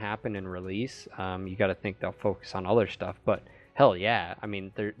not going to happen in release. You got to think they'll focus on other stuff, but hell yeah, I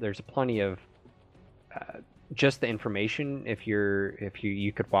mean there's plenty of just the information. If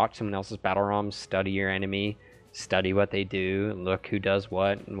you could watch someone else's battle ROMs, study your enemy, study what they do, look who does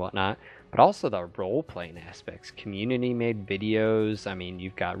what and whatnot. But also the role-playing aspects, community-made videos. I mean,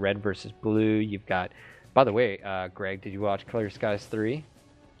 you've got Red versus Blue. You've got, by the way, Greg, did you watch Clear Skies 3?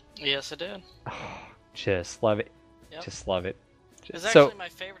 Yes, I did. Oh, just love it. Yep. Just love it. It's actually my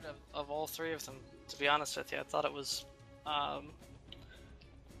favorite of all three of them, to be honest with you. I thought it was...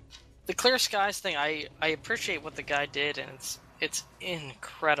 the Clear Skies thing, I appreciate what the guy did, and it's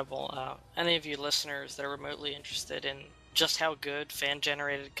incredible. Any of you listeners that are remotely interested in just how good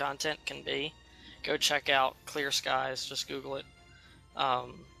fan-generated content can be, go check out Clear Skies, just Google it.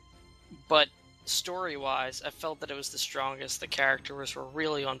 But story-wise, I felt that it was the strongest. The characters were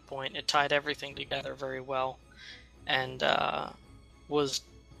really on point. It tied everything together very well. And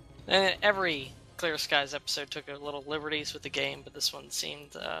every Clear Skies episode took a little liberties with the game, but this one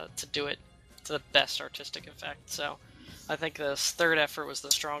seemed to do it to the best artistic effect. So I think this third effort was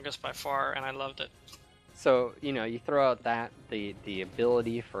the strongest by far, and I loved it. So, you throw out that, the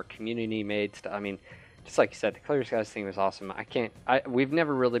ability for community-made stuff. I mean, just like you said, the Clear Skies thing was awesome. We've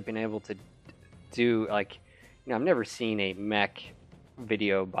never really been able to do, like, I've never seen a mech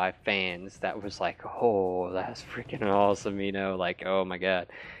video by fans that was like, oh, that's freaking awesome, like, oh my god.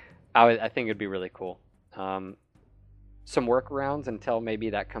 I think it'd be really cool. Some workarounds until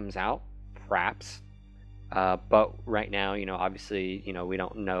maybe that comes out, perhaps. But right now, obviously, we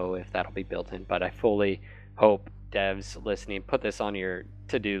don't know if that'll be built in. But I fully hope devs listening put this on your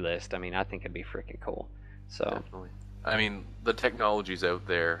to-do list. I mean, I think it'd be freaking cool. So Definitely. I mean, the technology's out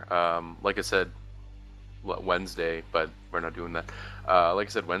there. Like I said, Wednesday, but we're not doing that. Like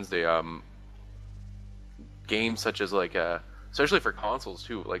I said, Wednesday, games such as especially for consoles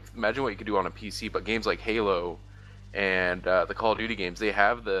too. Like, imagine what you could do on a PC. But games like Halo and the Call of Duty games, they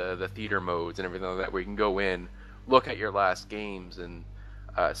have the theater modes and everything like that, where you can go in, look at your last games, and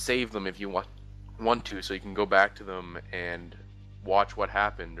save them if you want to, so you can go back to them and watch what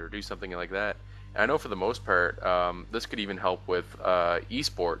happened or do something like that. And I know for the most part, this could even help with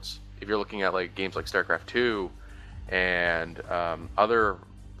esports. If you're looking at games like StarCraft 2 and other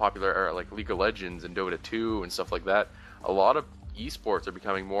popular or like League of Legends and Dota 2 and stuff like that, a lot of esports are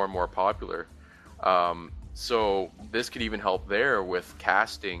becoming more and more popular. So this could even help there with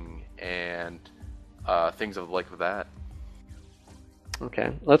casting and things of like that.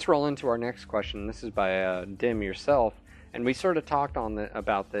 Okay, let's roll into our next question. This is by Dim yourself, and we sort of talked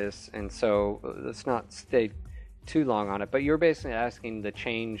about this, and so let's not stay too long on it. But you're basically asking the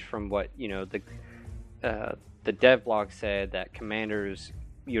change from what the dev blog said, that commanders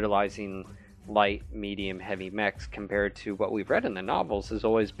utilizing light, medium, heavy mechs compared to what we've read in the novels has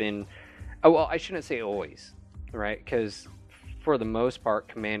always been. Oh, well, I shouldn't say always, right? Because for the most part,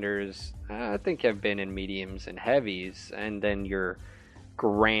 commanders I think have been in mediums and heavies, and then your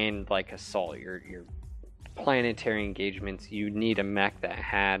grand like assault, your planetary engagements, you need a mech that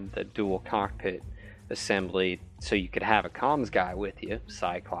had the dual cockpit assembly, so you could have a comms guy with you,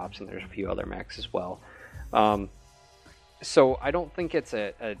 Cyclops, and there's a few other mechs as well. So I don't think it's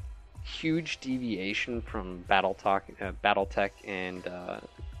a huge deviation from BattleTech and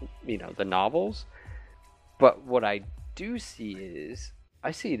the novels. But what I do see is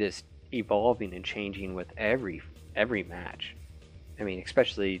I see this evolving and changing with every match. I mean,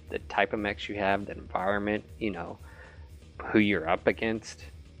 especially the type of mechs you have, the environment, who you're up against.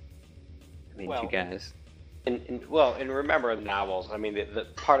 I mean, you guys. And remember the novels. I mean, the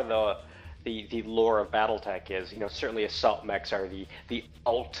part of the lore of BattleTech is, certainly assault mechs are the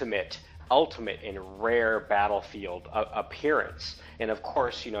ultimate and rare battlefield appearance. And of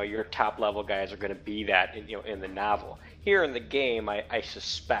course, your top level guys are going to be that in the novel. Here in the game, I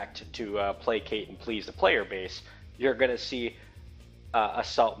suspect, to placate and please the player base, you're going to see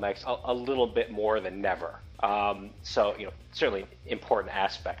assault mechs a little bit more than never. So certainly important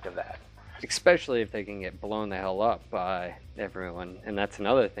aspect of that. Especially if they can get blown the hell up by everyone. And that's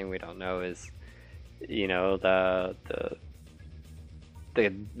another thing we don't know is, the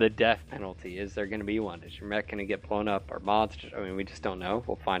death penalty. Is there going to be one? Is your mech going to get blown up? Or mods? I mean, we just don't know.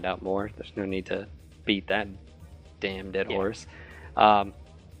 We'll find out more. There's no need to beat that damn dead horse.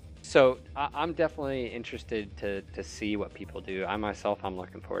 So I'm definitely interested to see what people do. I'm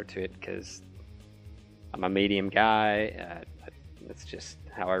looking forward to it because I'm a medium guy. That's just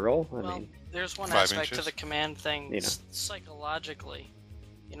how I roll. I mean, there's one 5 aspect inches. to the command thing. Psychologically,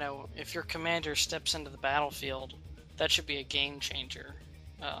 if your commander steps into the battlefield, that should be a game changer.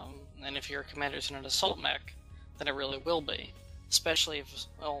 And if your commander's in an assault mech, then it really will be. Especially if,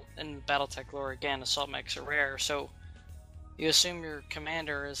 in BattleTech lore again, assault mechs are rare, so you assume your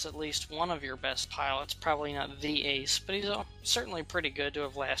commander is at least one of your best pilots, probably not the ace, but he's certainly pretty good to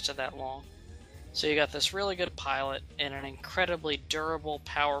have lasted that long. So you got this really good pilot and an incredibly durable,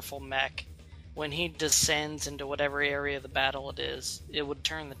 powerful mech. When he descends into whatever area of the battle it is, it would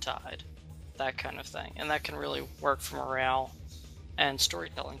turn the tide. That kind of thing. And that can really work for morale and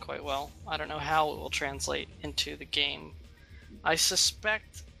storytelling quite well. I don't know how it will translate into the game. I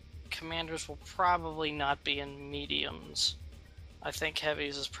suspect commanders will probably not be in mediums. I think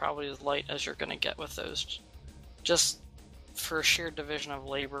heavies is probably as light as you're going to get with those. Just for sheer division of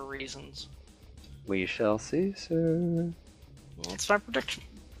labor reasons. We shall see, sir. That's my prediction.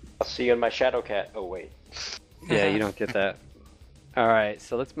 I'll see you in my Shadowcat. Oh, wait. Yeah, you don't get that. Alright,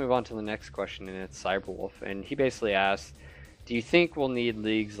 so let's move on to the next question, and it's Cyberwolf. And he basically asked, do you think we'll need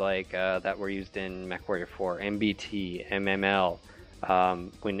leagues like that were used in MechWarrior 4, MBT, MML,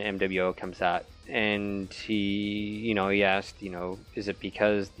 when MWO comes out? And he asked, is it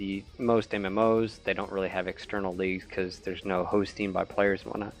because the most MMOs, they don't really have external leagues because there's no hosting by players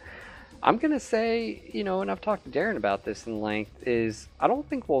and whatnot? I'm going to say, and I've talked to Darren about this in length, is I don't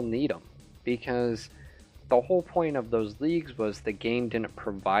think we'll need them because the whole point of those leagues was the game didn't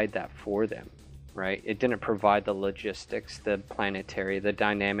provide that for them, right? It didn't provide the logistics, the planetary, the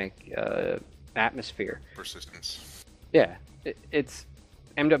dynamic atmosphere. Persistence. Yeah, it's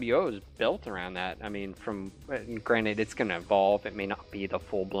MWO is built around that. I mean, granted, it's going to evolve. It may not be the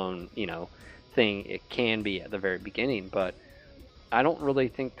full-blown, thing it can be at the very beginning, but I don't really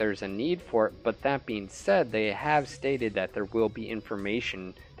think there's a need for it. But that being said, they have stated that there will be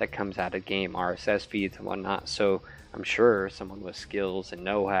information that comes out of game, RSS feeds and whatnot. So I'm sure someone with skills and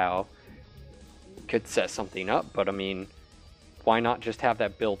know-how could set something up. But I mean, why not just have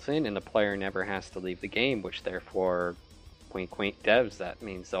that built in and the player never has to leave the game, which therefore, wink wink devs, that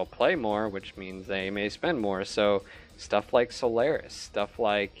means they'll play more, which means they may spend more. So stuff like Solaris, stuff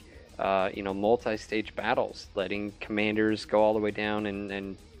like multi-stage battles, letting commanders go all the way down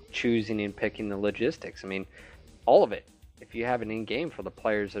and choosing and picking the logistics. I mean, all of it. If you have it in game for the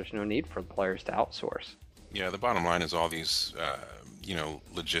players, there's no need for the players to outsource. Yeah, the bottom line is all these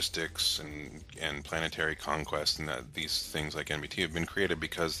logistics and planetary conquest, and that these things like NBT have been created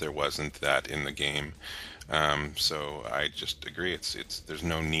because there wasn't that in the game. So I just agree. It's there's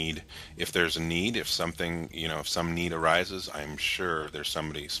no need. If there's a need, if something, if some need arises, I'm sure there's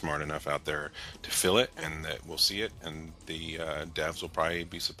somebody smart enough out there to fill it, and that we'll see it, and the devs will probably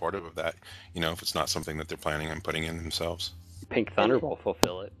be supportive of that. If it's not something that they're planning on putting in themselves. Pink Thunder will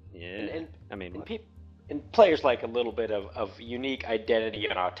fulfill it. Yeah. And players like a little bit of unique identity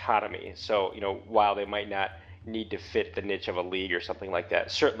and autonomy. So, while they might not need to fit the niche of a league or something like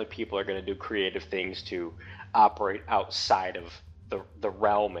that, certainly people are going to do creative things to operate outside of the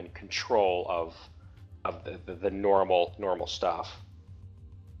realm and control of the normal stuff.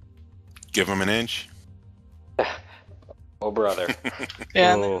 Give them an inch. Oh, brother.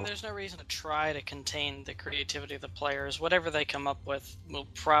 Yeah, and there's no reason to try to contain the creativity of the players. Whatever they come up with will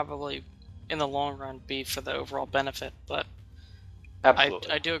probably, in the long run, be for the overall benefit. But Absolutely.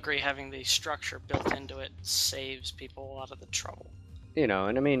 I do agree having the structure built into it saves people a lot of the trouble. And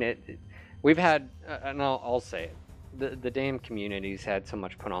I mean, we've had, and I'll say it, the damn community's had so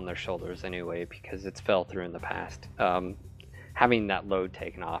much put on their shoulders anyway because it's fell through in the past. Having that load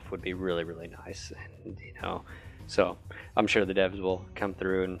taken off would be really, really nice, and so I'm sure the devs will come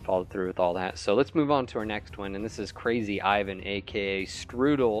through and follow through with all that. So let's move on to our next one, and this is Crazy Ivan, aka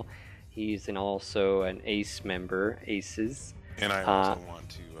Strudel. He's also an ACE member, ACES. And I also want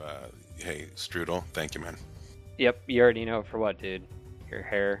to, hey, Strudel, thank you, man. Yep, you already know for what, dude. Your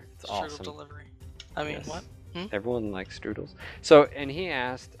hair, it's Strudel awesome. delivery. I mean, Yes. what? Everyone likes strudels. So, and he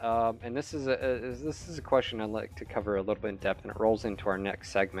asked, and this is a question I'd like to cover a little bit in depth, and it rolls into our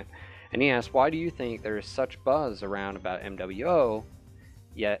next segment. And he asked, why do you think there is such buzz around about MWO,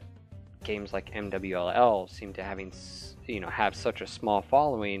 yet games like MWLL seem to have such a small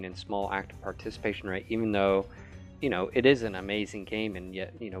following and small active participation rate, even though, it is an amazing game, and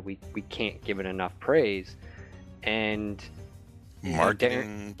yet, we can't give it enough praise. And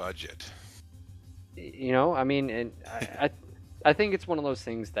Marketing budget. I mean, and I think it's one of those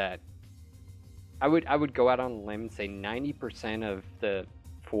things that I would go out on a limb and say 90% of the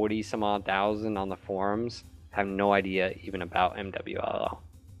 40 some odd thousand on the forums have no idea even about MWLL.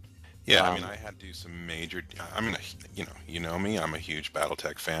 Yeah, I mean, I had to do some major. I mean, you know me. I'm a huge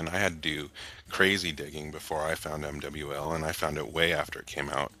BattleTech fan. I had to do crazy digging before I found MWL, and I found it way after it came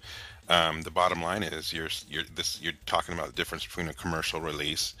out. The bottom line is you're talking about the difference between a commercial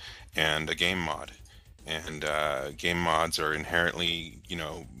release and a game mod, and game mods are inherently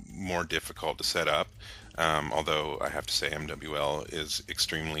more difficult to set up. Although I have to say MWL is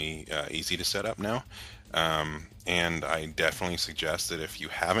extremely easy to set up now. And I definitely suggest that if you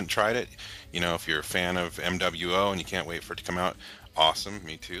haven't tried it, if you're a fan of MWO and you can't wait for it to come out, awesome,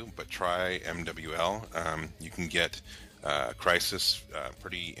 me too, but try MWL. You can get Crisis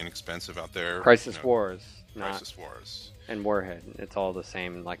pretty inexpensive out there. Crisis Wars. Crisis Wars. And Warhead. It's all the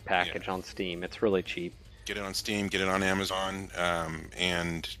same package on Steam. It's really cheap. Get it on Steam, get it on Amazon,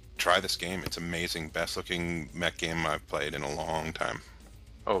 and try this game. It's amazing. Best looking mech game I've played in a long time.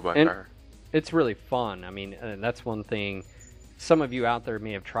 Oh, by And- far. It's really fun. I mean, that's one thing. Some of you out there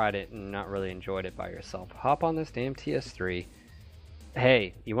may have tried it and not really enjoyed it by yourself. Hop on this damn TS3.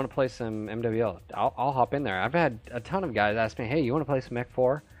 Hey, you want to play some MWL? I'll hop in there. I've had a ton of guys ask me, hey, you want to play some Mech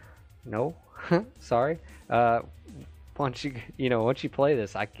 4? No, sorry. Once you play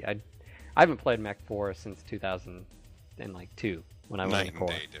this, I haven't played Mech 4 since 2002 when I went Night to and core.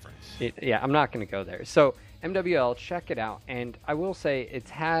 day difference. Yeah, I'm not going to go there. So MWL, check it out. And I will say it's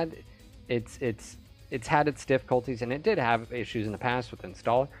had its difficulties, and it did have issues in the past with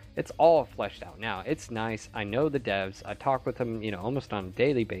install. It's all fleshed out now. It's nice. I know the devs. I talk with them, almost on a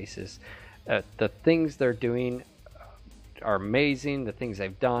daily basis. The things they're doing are amazing. The things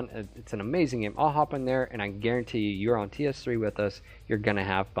they've done, it's an amazing game. I'll hop in there, and I guarantee you're on TS3 with us. You're gonna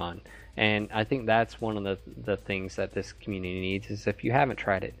have fun. And I think that's one of the things that this community needs is if you haven't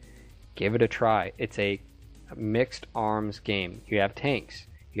tried it, give it a try. It's a mixed arms game. You have tanks.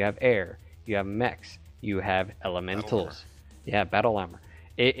 You have air, you have mechs, you have elementals. Battle armor.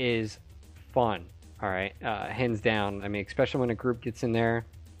 It is fun, all right, hands down. I mean, especially when a group gets in there,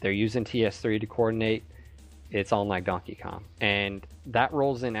 they're using TS3 to coordinate. It's on like Donkey Kong. And that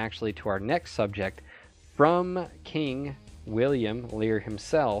rolls in actually to our next subject from King William Lear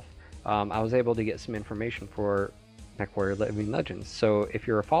himself. I was able to get some information for MechWarrior Living Legends. So if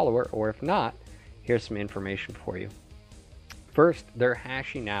you're a follower, or if not, here's some information for you. First, they're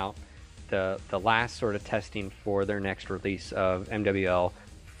hashing out the last sort of testing for their next release of MWL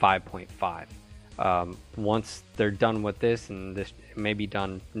 5.5. Once they're done with this, and this may be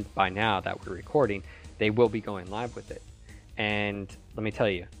done by now that we're recording, they will be going live with it. And let me tell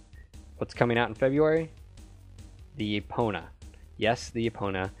you, what's coming out in February? The Epona. Yes, the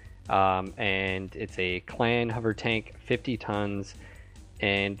Epona. And it's a clan hover tank, 50 tons.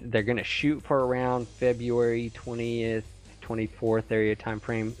 And they're going to shoot for around February 20th, 24th area time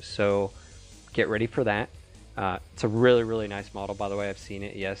frame. So get ready for that. It's a really, really nice model, by the way. I've seen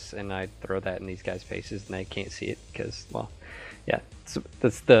it, yes, and I throw that in these guys' faces, and they can't see it because, well, yeah,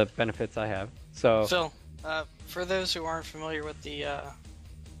 that's the benefits I have. So, Phil, for those who aren't familiar with the,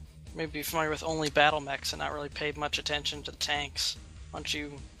 maybe familiar with only battle mechs and not really paid much attention to the tanks, why don't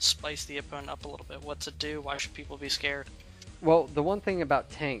you spice the opponent up a little bit? What's it do? Why should people be scared? well, the one thing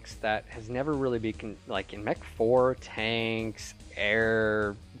about tanks that has never really been, like in Mech 4, tanks,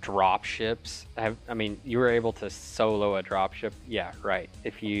 air drop ships, I mean, you were able to solo a drop ship. Yeah, right.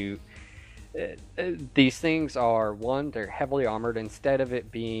 If you... these things are, one, they're heavily armored. Instead of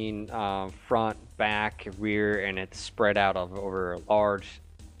it being front, back, rear, and it's spread out over a large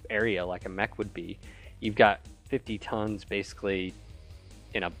area like a mech would be, you've got 50 tons basically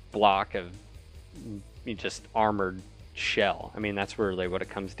in a block of just armored shell. I mean, that's really what it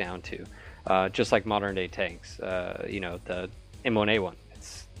comes down to. Just like modern day tanks, the M1A1,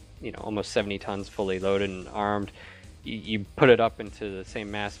 it's almost 70 tons fully loaded and armed. You put it up into the same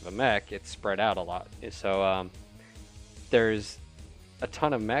mass of a mech, it's spread out a lot. So there's a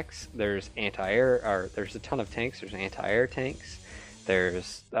ton of mechs. There's anti-air, or there's a ton of tanks. There's anti-air tanks.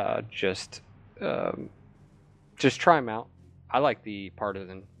 There's just try them out. I like the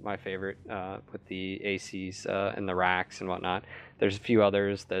Partisan, my favorite, with the ACs and the racks and whatnot. There's a few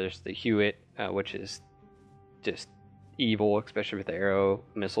others. There's the Hewitt, which is just evil, especially with the arrow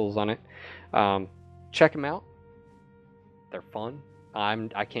missiles on it. Check them out. They're fun.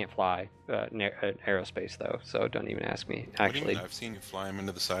 I can't fly aerospace though, so don't even ask me. What do you Actually, mean? I've seen you fly them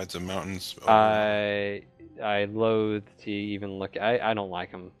into the sides of mountains. I loathe to even look. I don't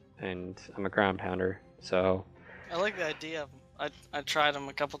like them, and I'm a ground pounder, so. I like the idea of them. I tried them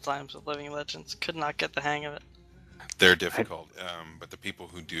a couple times with Living Legends. Could not get the hang of it. They're difficult, but the people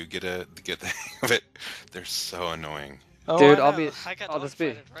who do get the hang of it, they're so annoying. Oh, Dude, I know. I got I'll just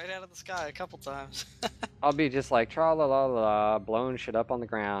be- dogfighted right out of the sky a couple times. I'll be just like tra la la la, blowing shit up on the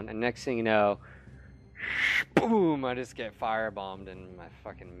ground, and next thing you know, boom! I just get firebombed, and my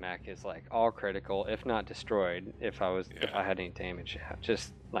fucking mech is like all critical, if not destroyed. If I had any damage,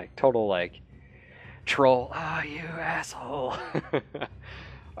 just like total like troll. Ah, you asshole!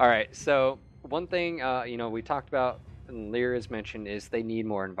 All right, so one thing we talked about, and Lear has mentioned, is they need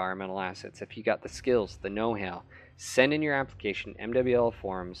more environmental assets. If you got the skills, the know-how, send in your application, MWL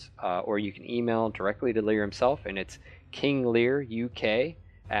forums, or you can email directly to Lear himself, and it's KingLearUK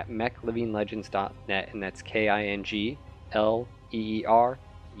at mechlivinglegends.net, and that's KingLeeruk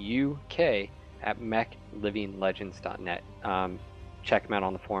at mechlivinglegends.net. Check them out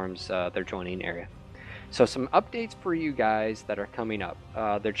on the forums, their joining area. So some updates for you guys that are coming up.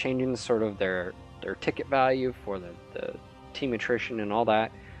 They're changing sort of their ticket value for the team attrition and all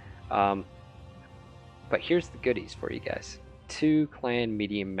that. But here's the goodies for you guys. 2 clan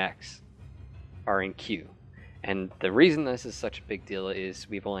medium mechs are in queue. And the reason this is such a big deal is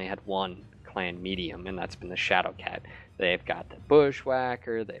we've only had 1 clan medium, and that's been the Shadowcat. They've got the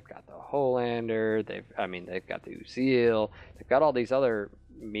Bushwhacker, they've got the Holander, they've got the Uzil, they've got all these other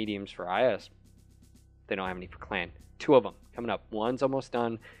mediums for IS. They don't have any for clan. 2 of them coming up. One's almost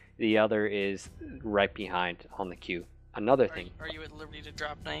done, the other is right behind on the queue. Another thing. Are you at liberty to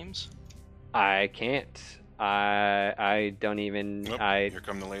drop names? I can't. I don't even. Nope, here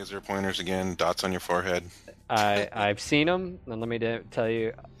come the laser pointers again. Dots on your forehead. I've seen them, and let me tell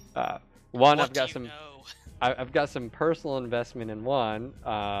you. One, What do you know? I've got some personal investment in one.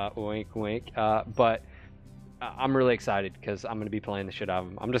 Wink, wink. But I'm really excited because I'm going to be playing the shit out of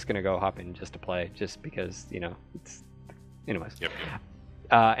them. I'm just going to go hop in just to play, just because it's. Anyways. Yep.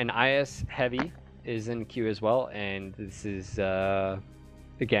 An IS heavy is in queue as well, and this is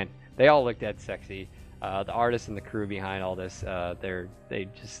again. They all look dead sexy. The artists and the crew behind all this, they're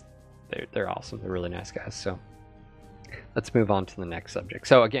awesome. They're really nice guys. So let's move on to the next subject.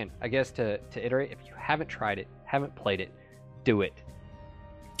 So again, I guess to iterate, if you haven't tried it, haven't played it, do it.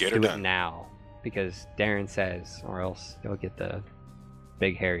 Get her Do it done. now, because Darren says, or else you'll get the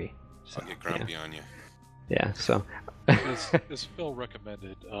big hairy. So, I'll get grumpy on you. Yeah. So. As Phil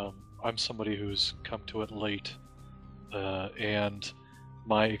recommended, I'm somebody who's come to it late, and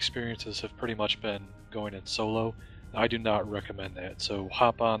my experiences have pretty much been going in solo. I do not recommend that. So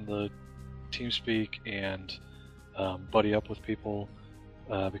hop on the TeamSpeak and buddy up with people,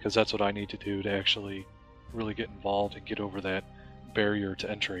 because that's what I need to do to actually really get involved and get over that barrier to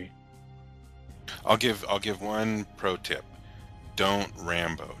entry. I'll give one pro tip. don't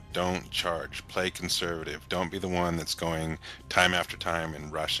Rambo. Don't charge. Play conservative. Don't be the one that's going time after time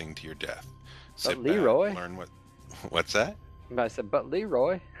and rushing to your death. Sit But Leroy. back, learn what's that? I said, but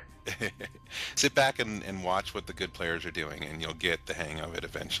Leroy. Sit back and watch what the good players are doing, and you'll get the hang of it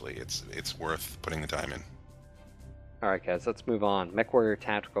eventually. It's worth putting the time in. All right, guys, let's move on. MechWarrior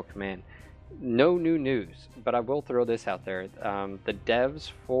Tactical Command. No new news, but I will throw this out there. The devs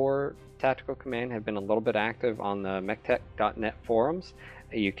for Tactical Command have been a little bit active on the mech-tech.net forums.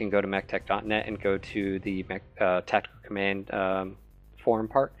 You can go to mech-tech.net and go to the Tactical Command forum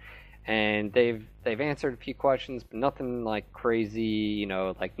part, and they've answered a few questions, but nothing like crazy,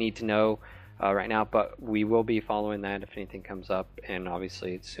 like need to know right now. But we will be following that if anything comes up, and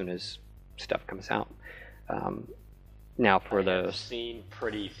obviously as soon as stuff comes out. Now for I've seen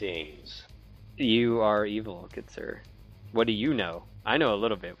pretty things. You are evil, good sir. What do you know? I know a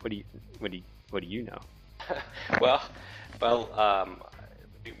little bit. What do you know? Well,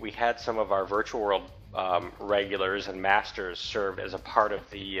 we had some of our virtual world regulars and masters serve as a part of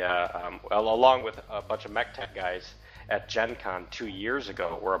the, along with a bunch of mech tech guys at Gen Con 2 years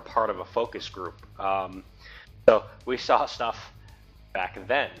ago, were a part of a focus group. So we saw stuff back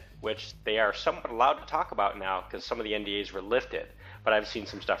then, which they are somewhat allowed to talk about now because some of the NDAs were lifted. But I've seen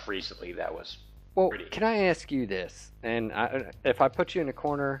some stuff recently that was pretty. Can I ask you this? And if I put you in a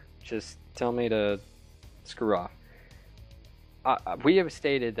corner, just tell me to screw off. We have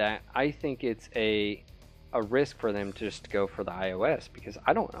stated that I think it's a risk for them to just go for the iOS because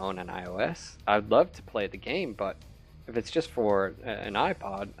I don't own an iOS. I'd love to play the game, but if it's just for an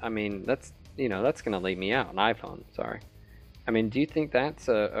iPod, I mean, that's going to leave me out. An iPhone, sorry. I mean, do you think that's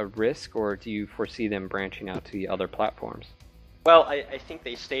a risk, or do you foresee them branching out to the other platforms? Well, I think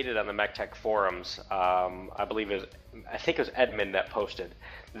they stated on the MechTech forums, I think it was Edmund that posted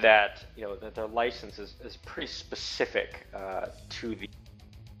that that their license is pretty specific to the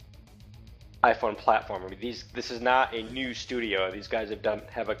iPhone platform. I mean, this is not a new studio. These guys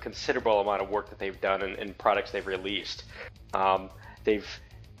have a considerable amount of work that they've done in products they've released.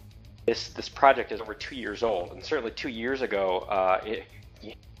 This project is over 2 years old, and certainly 2 years ago, to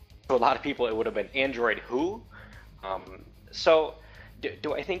a lot of people, it would have been Android who. So,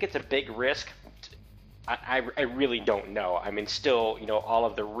 do I think it's a big risk? I really don't know. I mean, still, all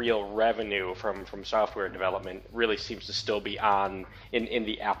of the real revenue from software development really seems to still be in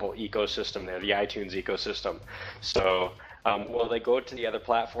the Apple ecosystem there, the iTunes ecosystem. So, will they go to the other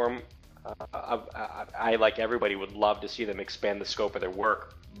platform? I, like everybody, would love to see them expand the scope of their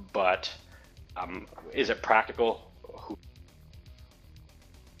work, but is it practical?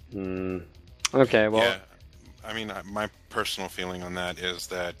 Okay, well... Yeah. I mean, my personal feeling on that is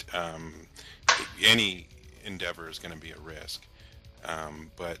that any endeavor is going to be a risk.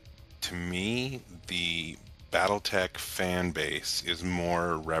 But to me, the BattleTech fan base is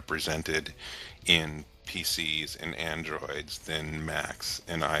more represented in PCs and Androids than Macs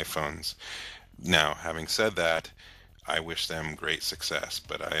and iPhones. Now, having said that, I wish them great success,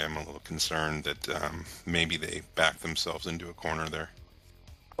 but I am a little concerned that maybe they back themselves into a corner there.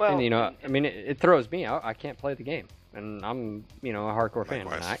 Well, and I mean, it throws me out. I can't play the game, and I'm a hardcore fan.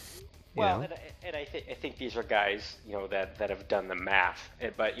 And I think these are guys that have done the math,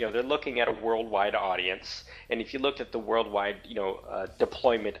 but they're looking at a worldwide audience, and if you looked at the worldwide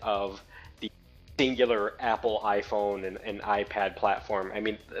deployment of the singular Apple iPhone and iPad platform, I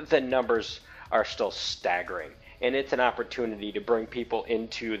mean the numbers are still staggering, and it's an opportunity to bring people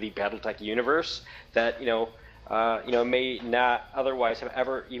into the BattleTech universe that may not otherwise have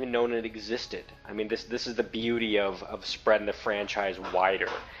ever even known it existed. I mean, this is the beauty of spreading the franchise wider.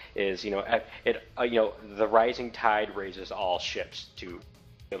 Is the rising tide raises all ships, to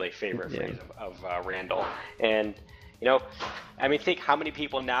really favorite phrase of Randall. And I mean, think how many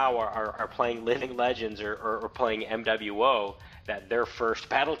people now are playing Living Legends or playing MWO that their first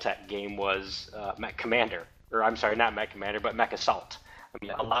BattleTech game was Mech Commander, or I'm sorry, not Mech Commander, but Mech Assault. I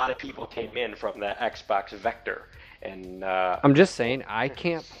mean, a lot of people came in from the Xbox Vector, and I'm just saying I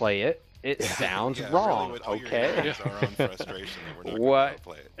can't play it. It sounds wrong. Really okay. It's our own frustration that we're not What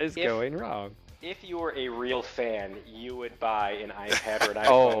play it. is going wrong? If you were a real fan, you would buy an iPad or an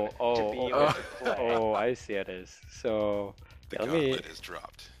iPhone to be able to play. Oh, I see it is. So The let gauntlet is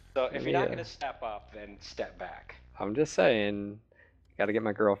dropped. So if you're not going to step up, then step back. I'm just saying, got to get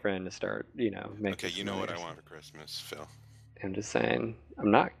my girlfriend to start, making. Okay, you know what I some want for Christmas, Phil. I'm just saying, I'm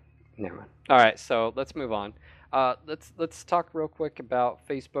not. Never mind. All right, so let's move on. Let's talk real quick about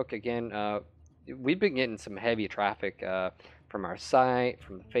Facebook again. We've been getting some heavy traffic from our site,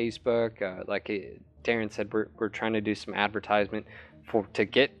 from the Facebook. Darren said, we're trying to do some advertisement to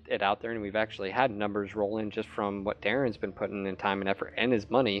get it out there, and we've actually had numbers roll in just from what Darren's been putting in time and effort and his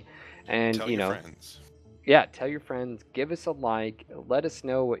money. And Tell your friends. yeah, tell your friends, give us a like, let us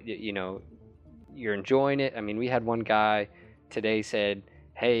know what you're enjoying it. I mean, we had one guy today said,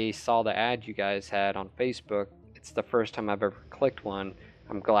 "Hey, saw the ad you guys had on Facebook. It's the first time I've ever clicked one.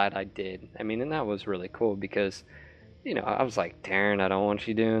 I'm glad I did." I mean, and that was really cool because, I was like, "Darren, I don't want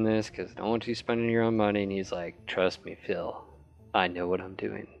you doing this because I don't want you spending your own money." And he's like, "Trust me, Phil, I know what I'm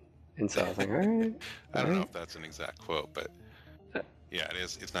doing." And so I was like, "All right." I don't know if that's an exact quote, but yeah, it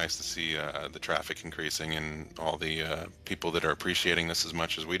is. It's nice to see the traffic increasing and all the people that are appreciating this as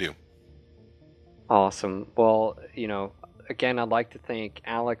much as we do. Awesome. Well, again, I'd like to thank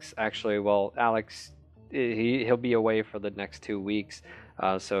Alex. Actually, well, Alex, he'll be away for the next 2 weeks,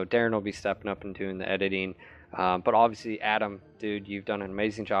 so Darren will be stepping up and doing the editing. But obviously, Adam, dude, you've done an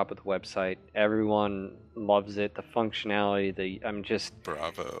amazing job with the website. Everyone loves it. The functionality. I'm just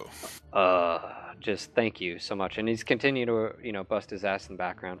Bravo. Just thank you so much. And he's continuing to bust his ass in the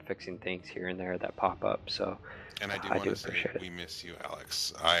background, fixing things here and there that pop up. So. And I do want to say we miss you,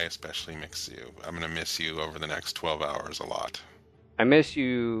 Alex. I especially miss you. I'm going to miss you over the next 12 hours a lot. I miss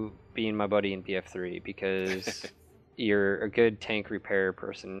you being my buddy in BF3 because you're a good tank repair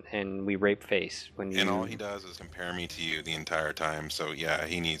person, and we rape face when you... And all he does is compare me to you the entire time, so yeah,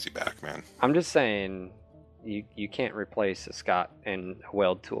 he needs you back, man. I'm just saying, you can't replace a Scott and a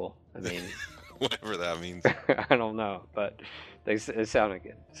weld tool. I mean... Whatever that means. I don't know, but it sounded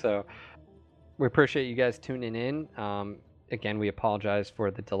good. So... we appreciate you guys tuning in. Again, we apologize for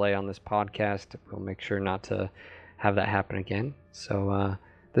the delay on this podcast. We'll make sure not to have that happen again. So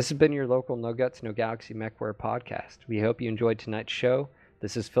this has been your local No Guts, No Galaxy MechWarrior podcast. We hope you enjoyed tonight's show.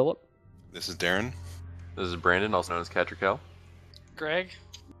 This is Philip. This is Darren. This is Brandon, also known as Catrikel. Greg.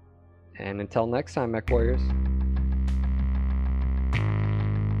 And until next time, Mech Warriors.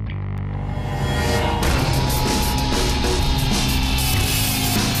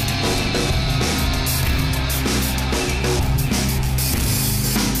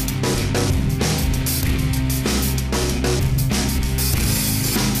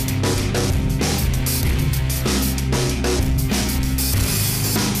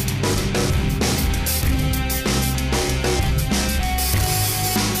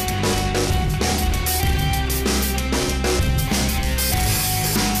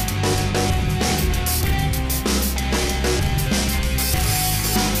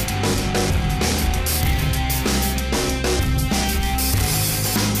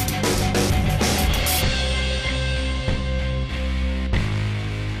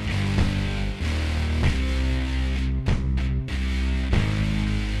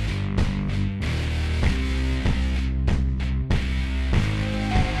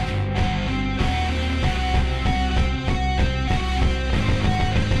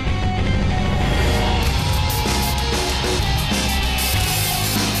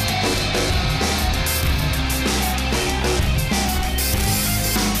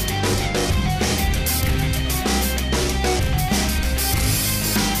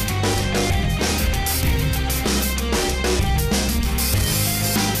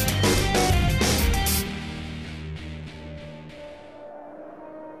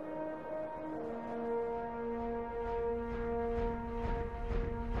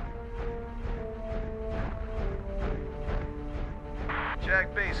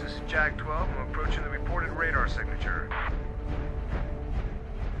 Jag base, this is Jag 12. I'm approaching the reported radar signature.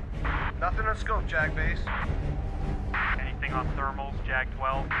 Nothing on scope, Jag base. Anything on thermals, Jag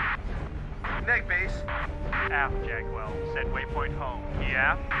 12? Neg base. Aft, Jag 12. Set waypoint home. Key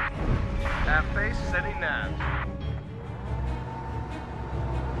aft. Aft base, setting nav.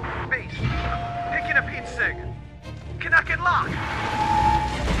 Base, picking up heat sig. Cannot get locked.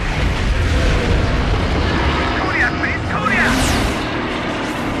 Kodiak base, Kodiak!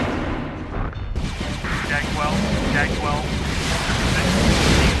 Jag 12, Jag 12.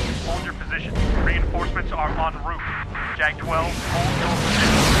 Hold your position. Reinforcements are en route. Jag 12, hold your